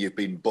right thing, you've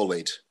been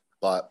bullied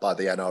by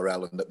the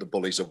NRL and that the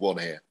bullies have won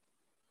here?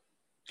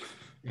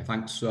 Yeah,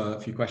 thanks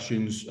for your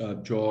questions,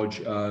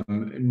 George.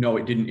 No,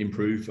 it didn't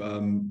improve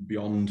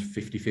beyond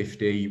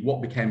 50-50.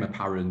 What became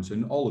apparent,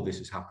 and all of this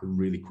has happened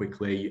really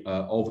quickly,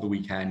 over the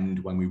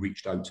weekend when we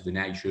reached out to the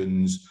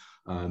nations,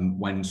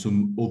 when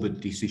some other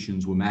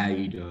decisions were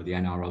made, the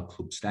NRL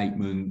club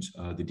statement,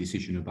 the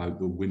decision about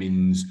the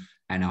women's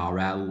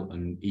NRL,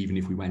 and even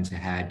if we went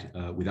ahead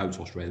without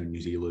Australia and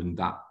New Zealand,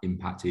 that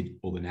impacted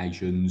other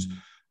nations.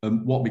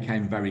 What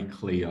became very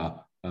clear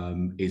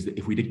is that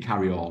if we did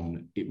carry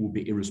on, it would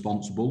be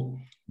irresponsible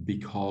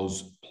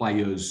because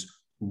players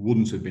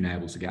wouldn't have been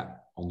able to get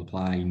on the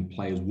plane,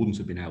 players wouldn't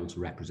have been able to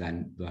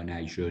represent their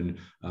nation.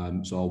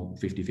 So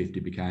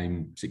 50-50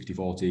 became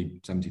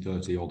 60-40,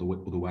 70-30, or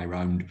the other way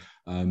around,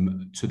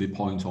 to the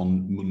point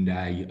on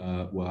Monday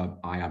where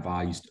I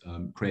advised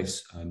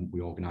Chris, and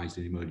we organised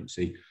an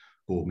emergency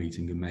board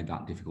meeting and made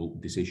that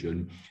difficult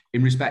decision.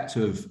 In respect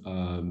of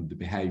the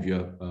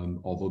behaviour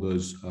of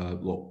others,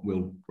 look,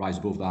 we'll rise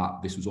above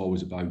that. This was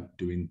always about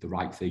doing the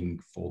right thing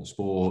for the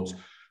sport.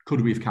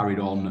 Could we have carried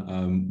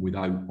on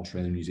without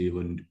Australia and New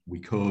Zealand? We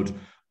could.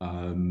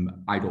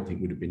 I don't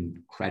think would have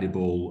been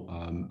credible.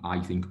 I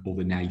think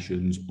other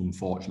nations,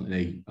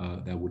 unfortunately,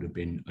 there would have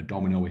been a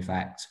domino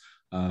effect.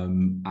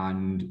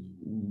 And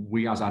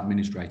we as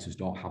administrators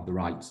don't have the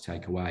right to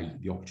take away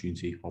the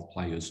opportunity of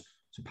players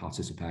to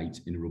participate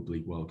in a Rugby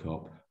League World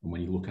Cup. And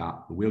when you look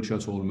at the wheelchair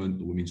tournament,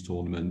 the women's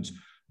tournament,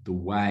 the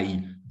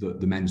way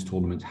that the men's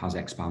tournament has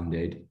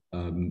expanded,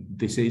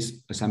 this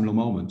is a seminal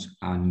moment.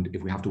 And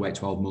if we have to wait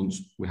 12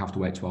 months, we have to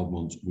wait 12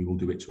 months. We will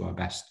do it to our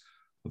best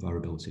of our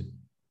ability.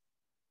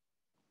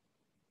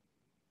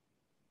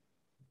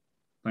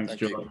 Thanks,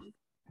 John.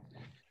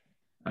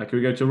 Can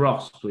we go to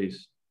Ross,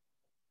 please?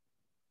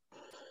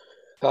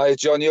 Hi,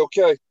 John. You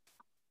okay?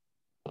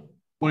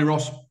 Morning,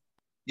 Ross.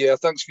 Yeah,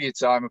 thanks for your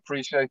time.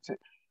 Appreciate it.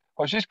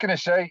 I was just going to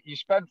say, you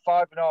spent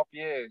 5.5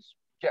 years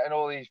getting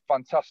all these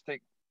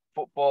fantastic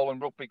football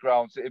and rugby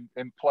grounds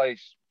in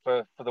place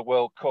for the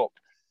World Cup.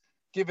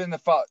 Given the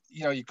fact,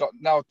 you've got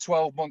now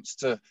 12 months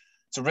to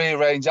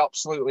rearrange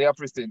absolutely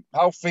everything,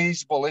 how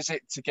feasible is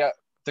it to get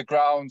the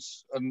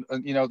grounds and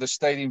the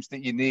stadiums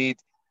that you need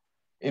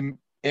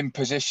in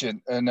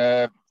position? And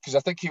because I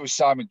think it was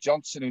Simon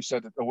Johnson who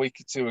said a week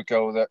or two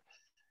ago that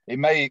it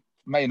may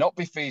not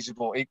be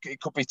feasible. It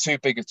could be too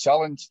big a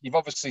challenge. You've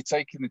obviously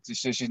taken the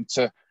decision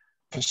to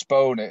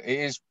postpone it. It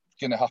is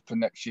going to happen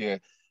next year.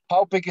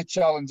 How big a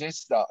challenge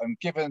is that? And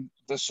given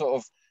the sort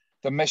of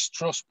the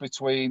mistrust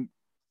between,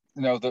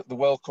 the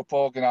World Cup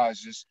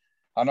organisers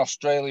and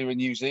Australia and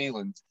New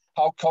Zealand,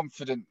 how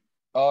confident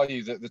are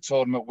you that the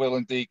tournament will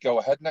indeed go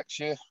ahead next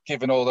year,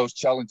 given all those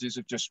challenges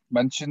I've just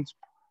mentioned?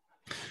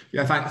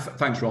 Yeah,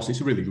 thanks, Ross.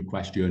 It's a really good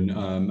question.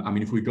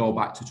 If we go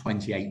back to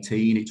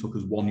 2018, it took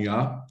us 1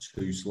 year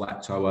to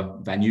select our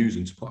venues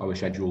and to put our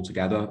schedule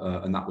together,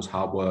 and that was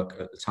hard work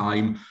at the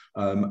time.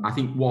 I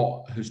think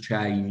what has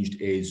changed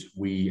is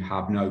we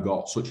have now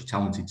got such a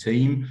talented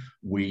team.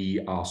 We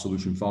are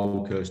solution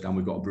focused, and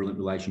we've got a brilliant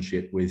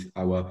relationship with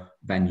our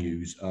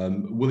venues.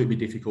 Will it be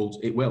difficult?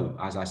 It will.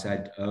 As I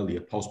said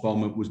earlier,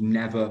 postponement was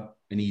never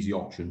an easy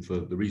option for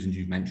the reasons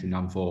you've mentioned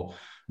and for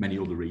many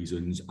other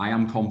reasons. I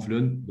am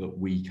confident that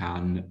we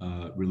can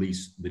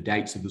release the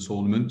dates of the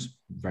tournament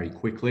very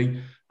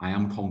quickly. I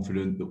am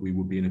confident that we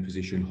will be in a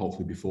position,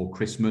 hopefully before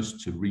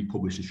Christmas, to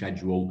republish the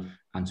schedule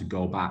and to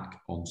go back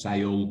on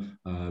sale.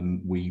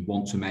 We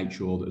want to make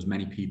sure that as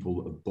many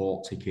people that have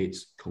bought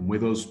tickets come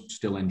with us,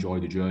 still enjoy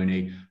the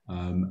journey,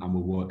 and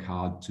we'll work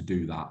hard to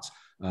do that.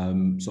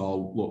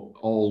 So look,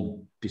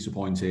 all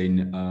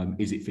disappointing.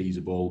 Is it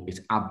feasible? It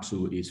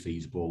absolutely is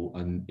feasible,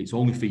 and it's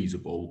only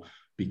feasible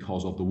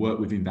because of the work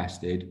we've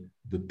invested,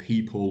 the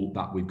people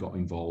that we've got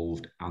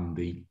involved, and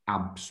the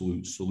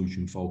absolute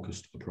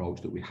solution-focused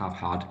approach that we have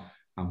had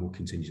and will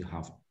continue to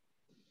have.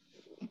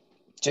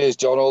 Cheers,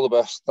 John. All the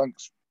best.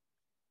 Thanks.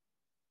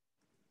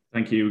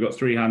 Thank you. We've got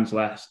 3 hands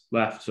left,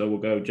 so we'll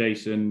go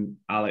Jason,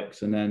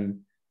 Alex, and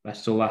then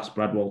best till last,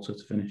 Brad Walter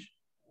to finish.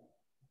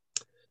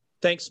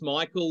 Thanks,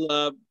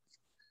 Michael.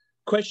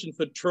 Question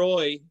for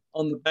Troy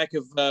on the back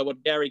of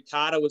what Gary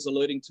Carter was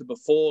alluding to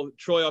before.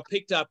 Troy, I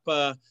picked up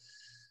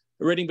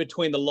reading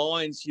between the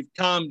lines. You've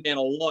calmed down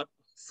a lot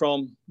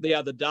from the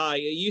other day. Are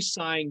you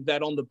saying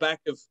that on the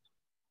back of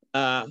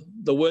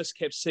the worst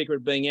kept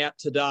secret being out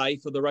today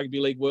for the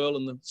rugby league world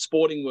and the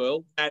sporting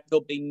world, that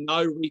there'll be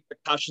no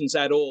repercussions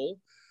at all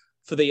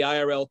for the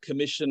ARL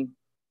Commission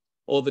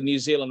or the New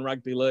Zealand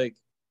Rugby League?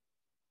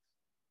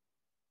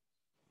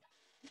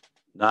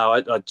 No,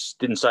 I just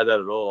didn't say that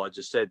at all. I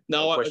just said...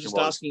 No, I was just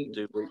asking...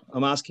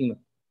 I'm asking them.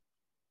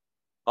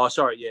 Oh,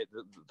 sorry,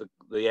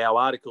 yeah. Our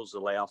articles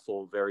allow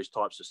for various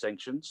types of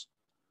sanctions,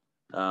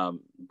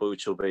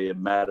 which will be a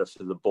matter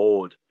for the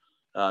board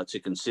to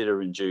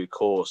consider in due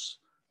course.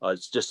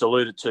 It's just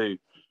alluded to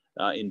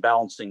in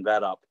balancing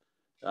that up,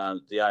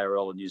 the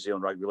ARL and New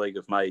Zealand Rugby League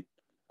have made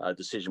a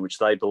decision which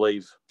they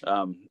believe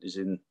is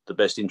in the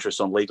best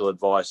interest on legal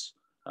advice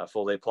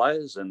for their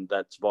players, and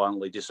that's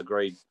violently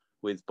disagreed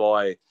with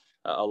by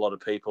a lot of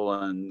people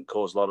and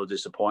caused a lot of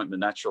disappointment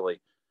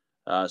naturally.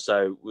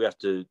 So we have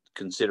to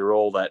consider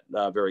all that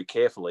very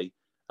carefully.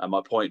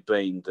 My point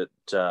being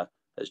that,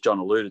 as John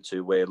alluded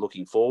to, we're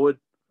looking forward,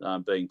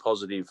 being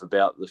positive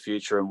about the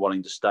future and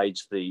wanting to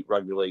stage the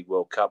Rugby League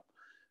World Cup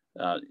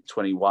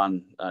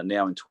 21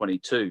 now in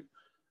 22.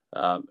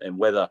 And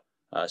whether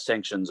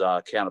sanctions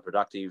are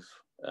counterproductive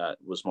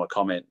was my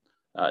comment.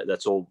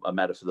 That's all a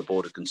matter for the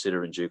board to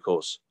consider in due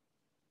course.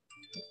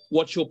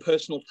 What's your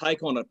personal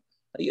take on it?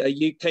 Are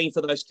you keen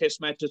for those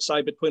test matches,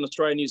 say, between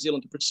Australia and New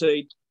Zealand to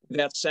proceed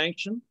without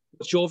sanction?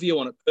 What's your view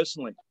on it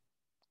personally?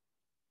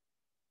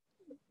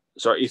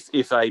 Sorry,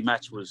 if a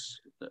match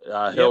was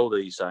held, are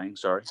you saying?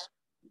 Sorry.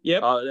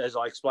 Yep. As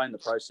I explained the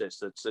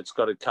process, it's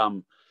got to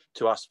come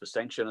to us for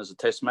sanction as a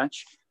test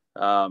match.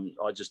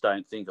 I just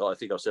don't think, I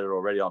think I've said it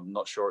already, I'm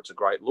not sure it's a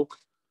great look.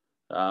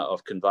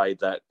 I've conveyed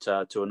that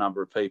to a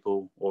number of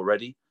people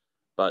already,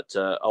 but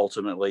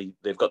ultimately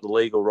they've got the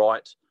legal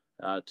right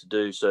to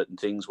do certain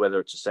things, whether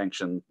it's a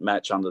sanctioned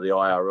match under the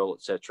IRL,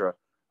 etc.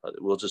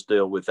 We'll just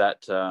deal with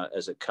that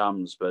as it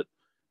comes. But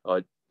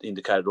I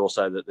indicated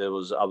also that there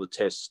was other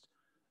tests.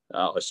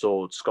 I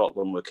saw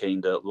Scotland were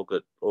keen to look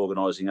at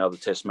organising other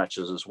test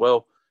matches as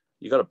well.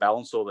 You've got to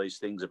balance all these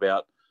things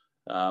about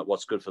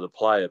what's good for the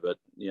player. But,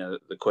 you know,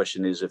 the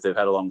question is, if they've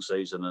had a long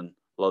season and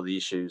a lot of the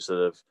issues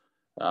that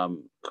have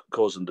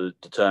caused them to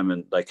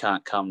determine they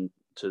can't come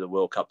to the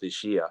World Cup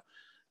this year,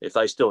 if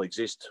they still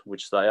exist,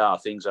 which they are,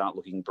 things aren't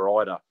looking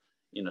brighter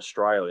in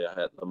Australia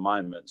at the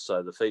moment.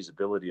 So the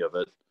feasibility of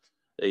it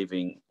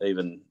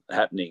even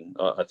happening,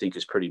 I think,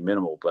 is pretty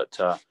minimal. But,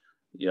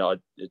 you know,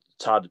 it's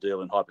hard to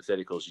deal in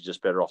hypotheticals. You're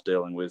just better off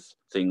dealing with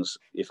things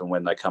if and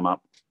when they come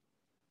up.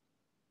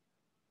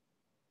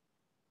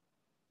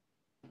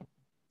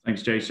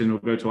 Thanks, Jason. We'll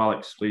go to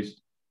Alex, please.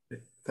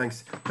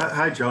 Thanks.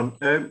 Hi, John.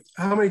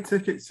 How many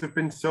tickets have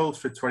been sold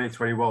for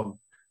 2021? And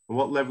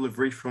what level of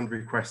refund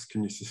requests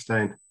can you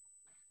sustain?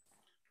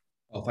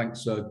 Well,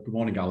 thanks. Good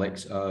morning,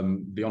 Alex.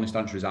 The honest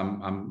answer is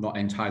I'm not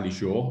entirely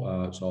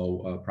sure.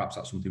 So perhaps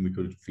that's something we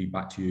could feed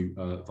back to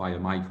you via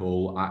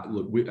Michael.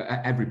 Look,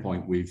 at every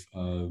point we've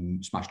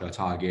smashed our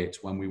target.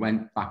 When we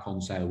went back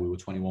on sale, we were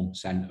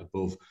 21%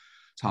 above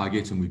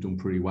target, and we've done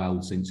pretty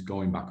well since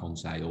going back on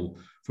sale.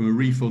 From a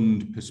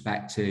refund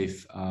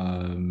perspective,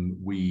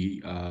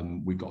 we've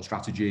got a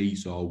strategy.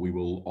 So we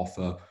will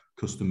offer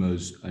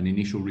customers an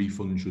initial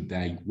refund should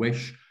they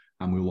wish,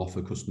 and we'll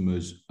offer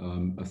customers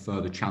a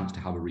further chance to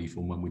have a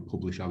refund when we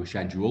publish our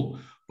schedule.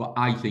 But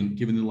I think,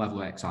 given the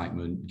level of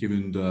excitement,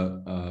 given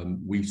that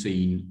we've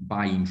seen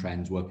buying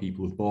trends where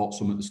people have bought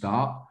some at the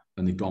start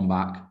and they've gone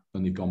back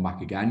and they've gone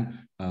back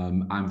again,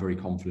 I'm very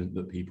confident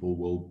that people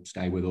will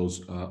stay with us.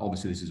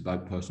 Obviously, this is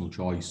about personal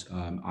choice.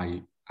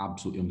 I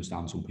absolutely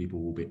understand some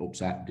people will be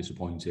upset,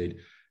 disappointed,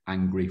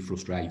 angry,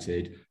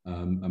 frustrated,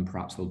 and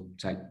perhaps they'll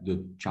take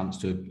the chance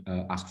to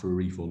ask for a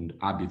refund.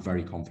 I'd be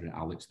very confident,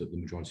 Alex, that the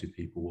majority of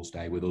people will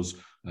stay with us,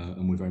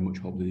 and we very much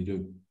hope that they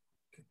do.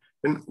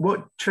 And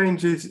what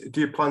changes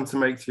do you plan to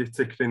make to your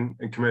ticketing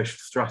and commercial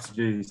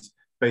strategies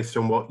based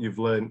on what you've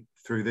learned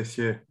through this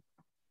year?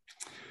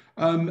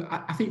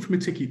 I think from a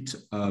ticket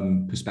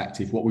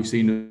perspective, what we've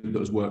seen that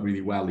has worked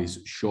really well is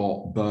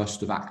short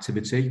burst of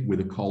activity with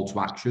a call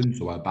to action.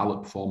 So our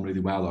ballot performed really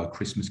well, our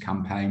Christmas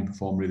campaign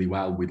performed really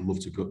well. We'd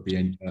love to be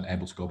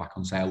able to go back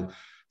on sale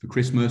for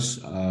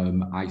Christmas.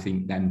 I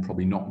think then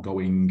probably not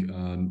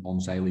going on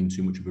sale in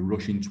too much of a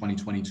rush in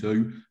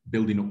 2022,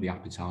 building up the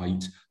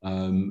appetite,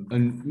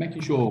 and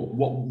making sure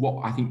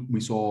what I think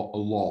we saw a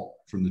lot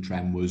from the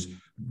trend was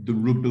the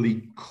rugby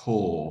league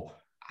core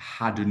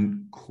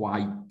hadn't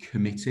quite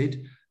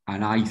committed,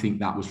 and I think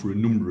that was for a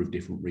number of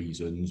different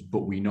reasons.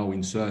 But we know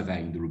in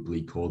surveying the rugby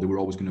league core, they were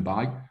always going to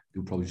buy. They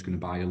were probably just going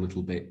to buy a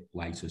little bit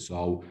later.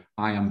 So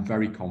I am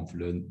very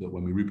confident that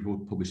when we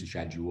publish the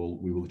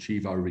schedule, we will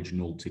achieve our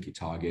original ticket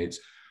targets.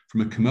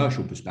 From a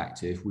commercial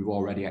perspective, we've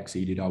already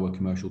exceeded our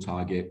commercial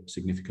target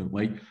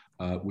significantly.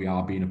 We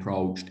are being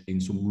approached in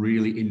some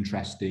really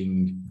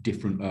interesting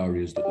different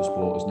areas that the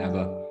sport has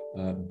never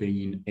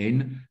been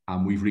in,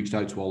 and we've reached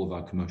out to all of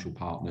our commercial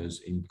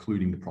partners,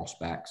 including the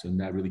prospects, and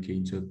they're really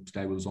keen to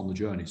stay with us on the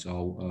journey.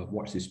 So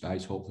watch this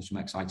space. Hope for some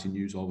exciting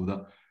news over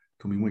the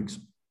coming weeks.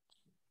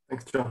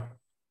 Thanks, John.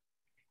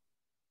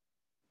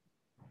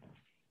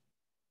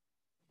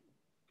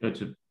 Go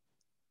to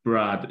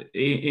Brad.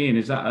 Ian,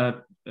 is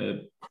that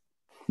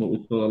what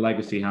we call a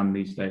legacy hand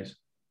these days?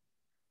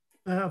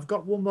 I've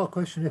got one more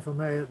question, if I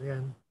may, at the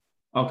end.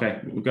 Okay,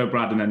 we'll go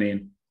Brad and then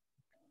Ian.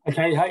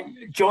 Okay, hey,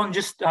 John,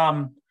 just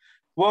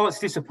while it's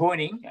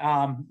disappointing,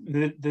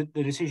 the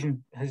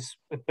decision has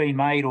been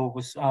made or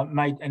was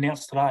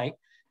announced today.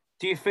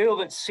 Do you feel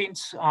that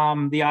since the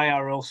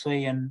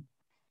ARLC and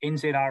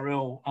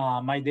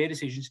NZRL made their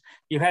decisions,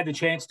 you've had the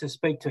chance to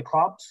speak to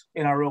clubs,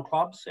 NRL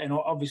clubs, and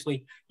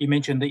obviously you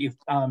mentioned that you've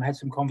had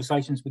some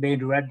conversations with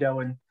Andrew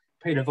Abdo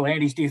Peter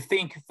Volandis, do you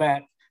think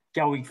that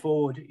going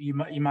forward you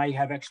may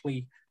have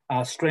actually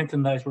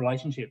strengthened those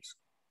relationships?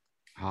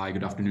 Hi,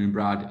 good afternoon,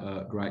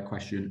 Brad. Great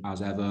question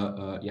as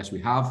ever. Yes,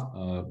 we have.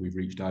 We've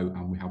reached out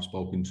and we have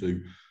spoken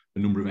to a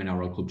number of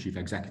NRL club chief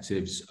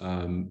executives,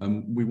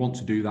 and we want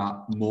to do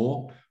that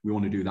more. We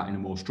want to do that in a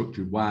more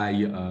structured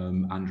way.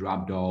 Andrew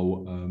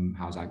Abdo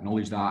has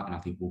acknowledged that, and I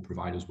think will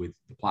provide us with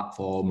the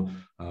platform.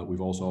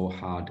 We've also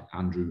had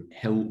Andrew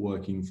Hill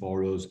working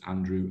for us.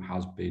 Andrew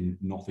has been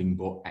nothing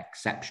but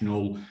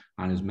exceptional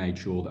and has made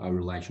sure that our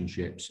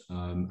relationships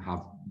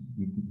have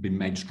been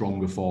made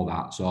stronger for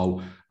that. So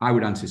I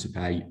would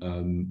anticipate,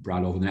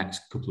 Brad, over the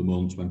next couple of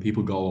months, when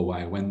people go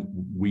away, when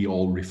we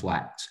all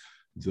reflect,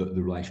 the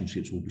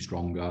relationships will be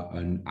stronger.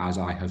 And as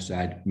I have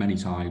said many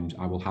times,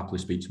 I will happily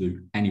speak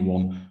to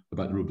anyone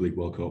about the Rugby League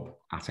World Cup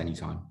at any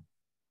time.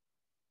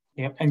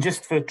 Yeah, and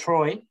just for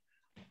Troy,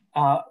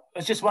 I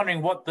was just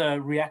wondering what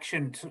the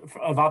reaction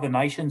of other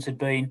nations had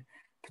been,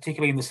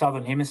 particularly in the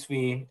Southern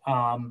Hemisphere,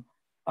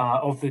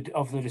 of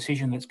the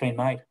decision that's been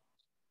made.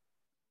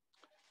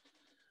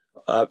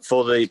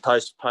 For the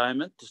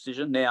postponement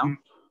decision now?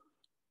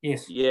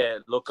 Yes. Yeah,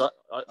 look,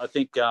 I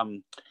think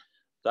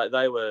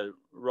they were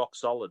rock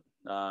solid,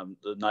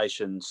 the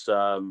nations,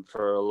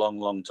 for a long,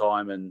 long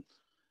time, and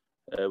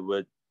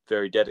were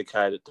very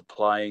dedicated to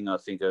playing. I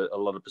think a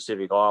lot of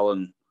Pacific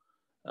Island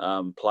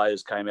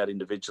players came out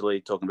individually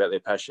talking about their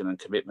passion and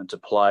commitment to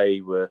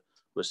play, were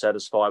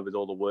satisfied with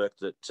all the work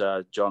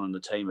that John and the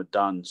team had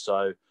done.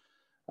 So,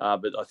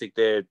 but I think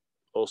they're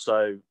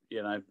also,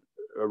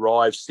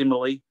 arrived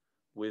similarly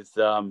with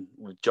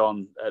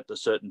John at a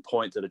certain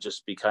point that it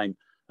just became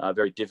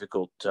very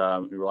difficult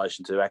in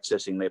relation to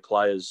accessing their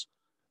players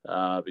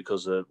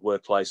because of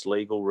workplace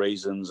legal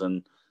reasons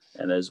and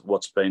as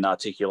what's been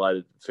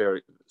articulated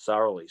very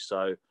thoroughly.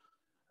 So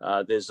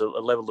there's a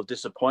level of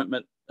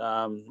disappointment.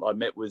 I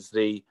met with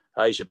the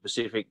Asia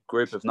Pacific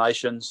group of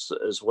nations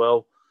as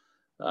well.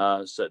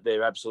 So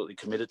they're absolutely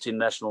committed to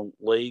International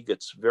League.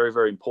 It's very,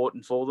 very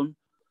important for them.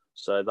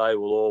 So they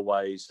will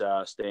always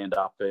stand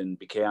up and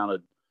be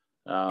counted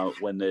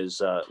when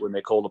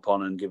they're called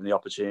upon and given the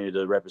opportunity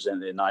to represent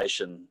their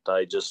nation.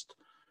 They just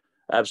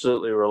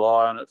absolutely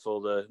rely on it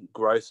for the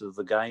growth of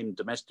the game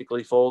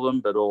domestically for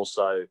them, but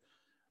also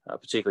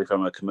particularly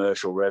from a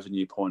commercial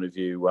revenue point of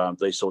view,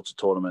 these sorts of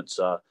tournaments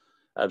are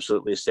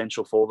absolutely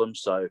essential for them.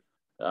 So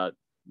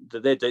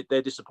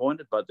they're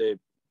disappointed, but they're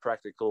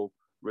practical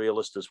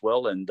realists as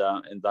well, and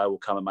they will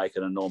come and make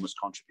an enormous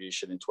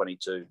contribution in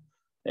 22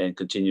 and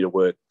continue to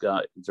work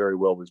very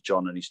well with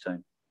John and his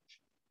team.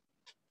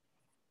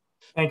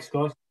 Thanks,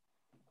 guys.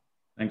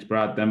 Thanks,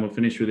 Brad. Then we'll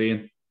finish with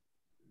Ian.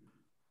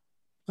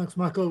 Thanks,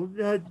 Michael.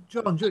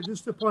 John,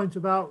 just a point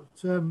about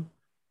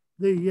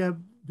the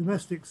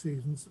domestic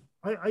seasons.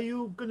 Are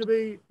you going to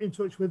be in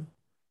touch with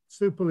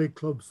Super League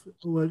clubs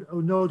who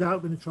are no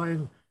doubt going to try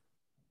and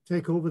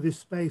take over this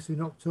space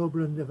in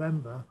October and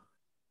November?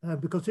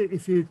 Because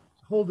if you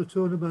hold the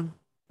tournament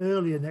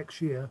earlier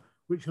next year,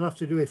 which you'll have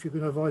to do if you're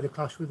going to avoid a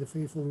clash with the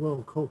FIFA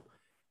World Cup,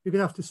 you're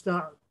going to have to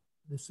start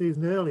the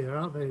season earlier,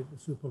 aren't they, the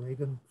Super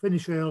League, and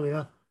finish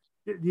earlier.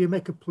 Do you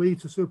make a plea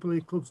to Super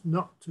League clubs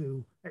not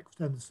to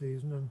extend the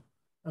season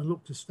and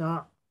look to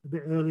start a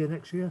bit earlier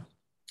next year?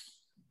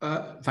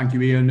 Thank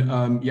you,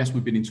 Ian. Yes,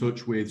 we've been in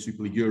touch with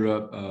Super League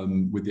Europe,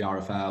 with the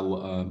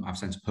RFL. I've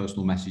sent a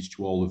personal message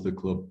to all of the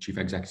club chief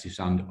executives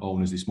and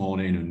owners this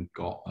morning and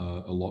got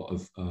a lot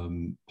of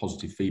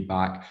positive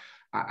feedback.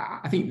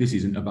 I think this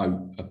isn't about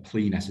a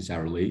plea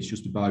necessarily. It's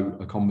just about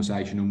a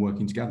conversation and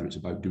working together. It's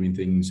about doing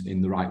things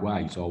in the right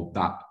way. So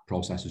that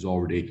process has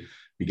already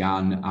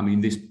began. I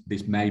mean,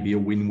 this may be a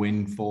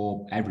win-win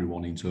for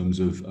everyone in terms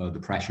of the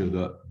pressure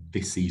that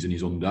this season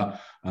is under,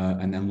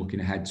 and then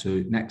looking ahead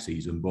to next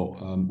season. But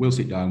we'll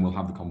sit down, we'll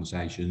have the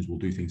conversations, we'll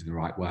do things in the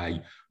right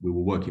way, we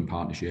will work in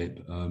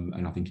partnership.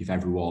 And I think if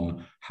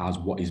everyone has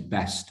what is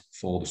best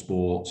for the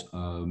sport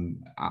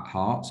at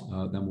heart,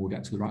 then we'll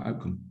get to the right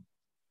outcome.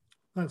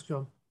 Thanks,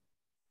 John.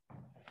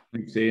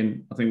 Thanks,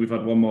 Ian. I think we've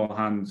had one more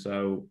hand.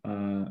 So,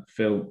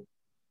 Phil,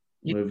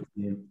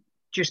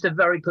 just a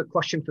very quick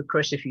question for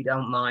Chris, if you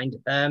don't mind.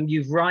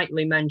 You've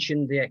rightly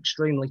mentioned the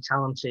extremely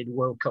talented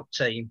World Cup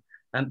team.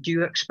 Do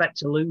you expect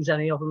to lose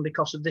any of them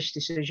because of this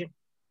decision?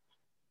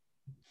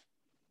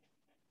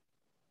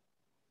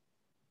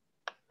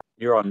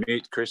 You're on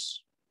mute, Chris.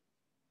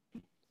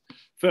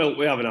 Phil,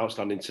 we have an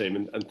outstanding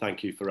team, and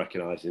thank you for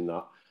recognising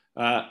that.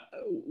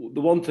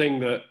 The one thing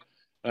that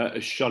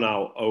has shone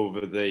out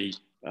over the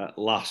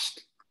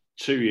last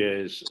 2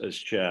 years as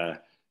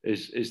chair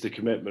is the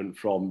commitment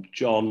from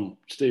John,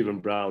 Stephen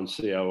Brown,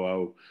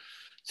 COO,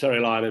 Terry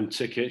Lynham,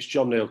 Tickets,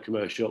 John Neal,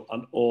 Commercial,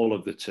 and all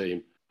of the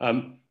team.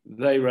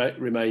 They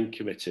remain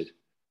committed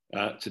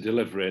to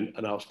delivering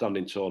an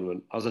outstanding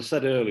tournament. As I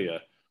said earlier,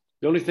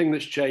 the only thing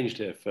that's changed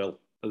here, Phil,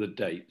 are the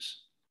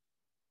dates.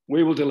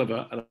 We will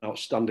deliver an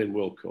outstanding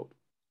World Cup,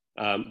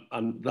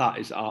 and that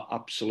is our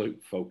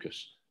absolute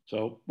focus.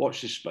 So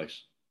watch this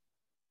space.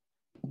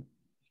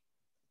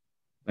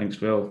 Thanks,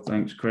 Phil.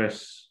 Thanks,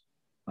 Chris.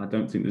 I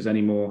don't think there's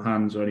any more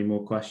hands or any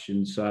more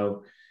questions.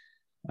 So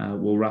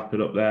we'll wrap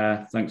it up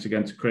there. Thanks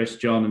again to Chris,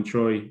 John and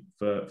Troy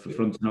for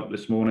fronting up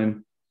this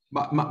morning.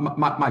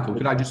 Michael,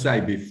 could I just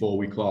say before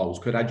we close,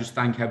 could I just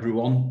thank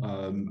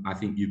everyone? I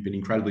think you've been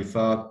incredibly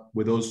fair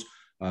with us.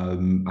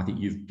 I think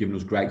you've given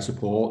us great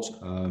support.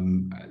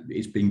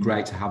 It's been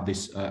great to have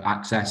this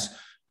access.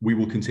 We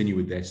will continue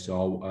with this.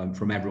 So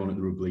from everyone at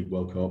the Rugby League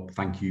World Cup,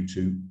 thank you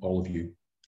to all of you.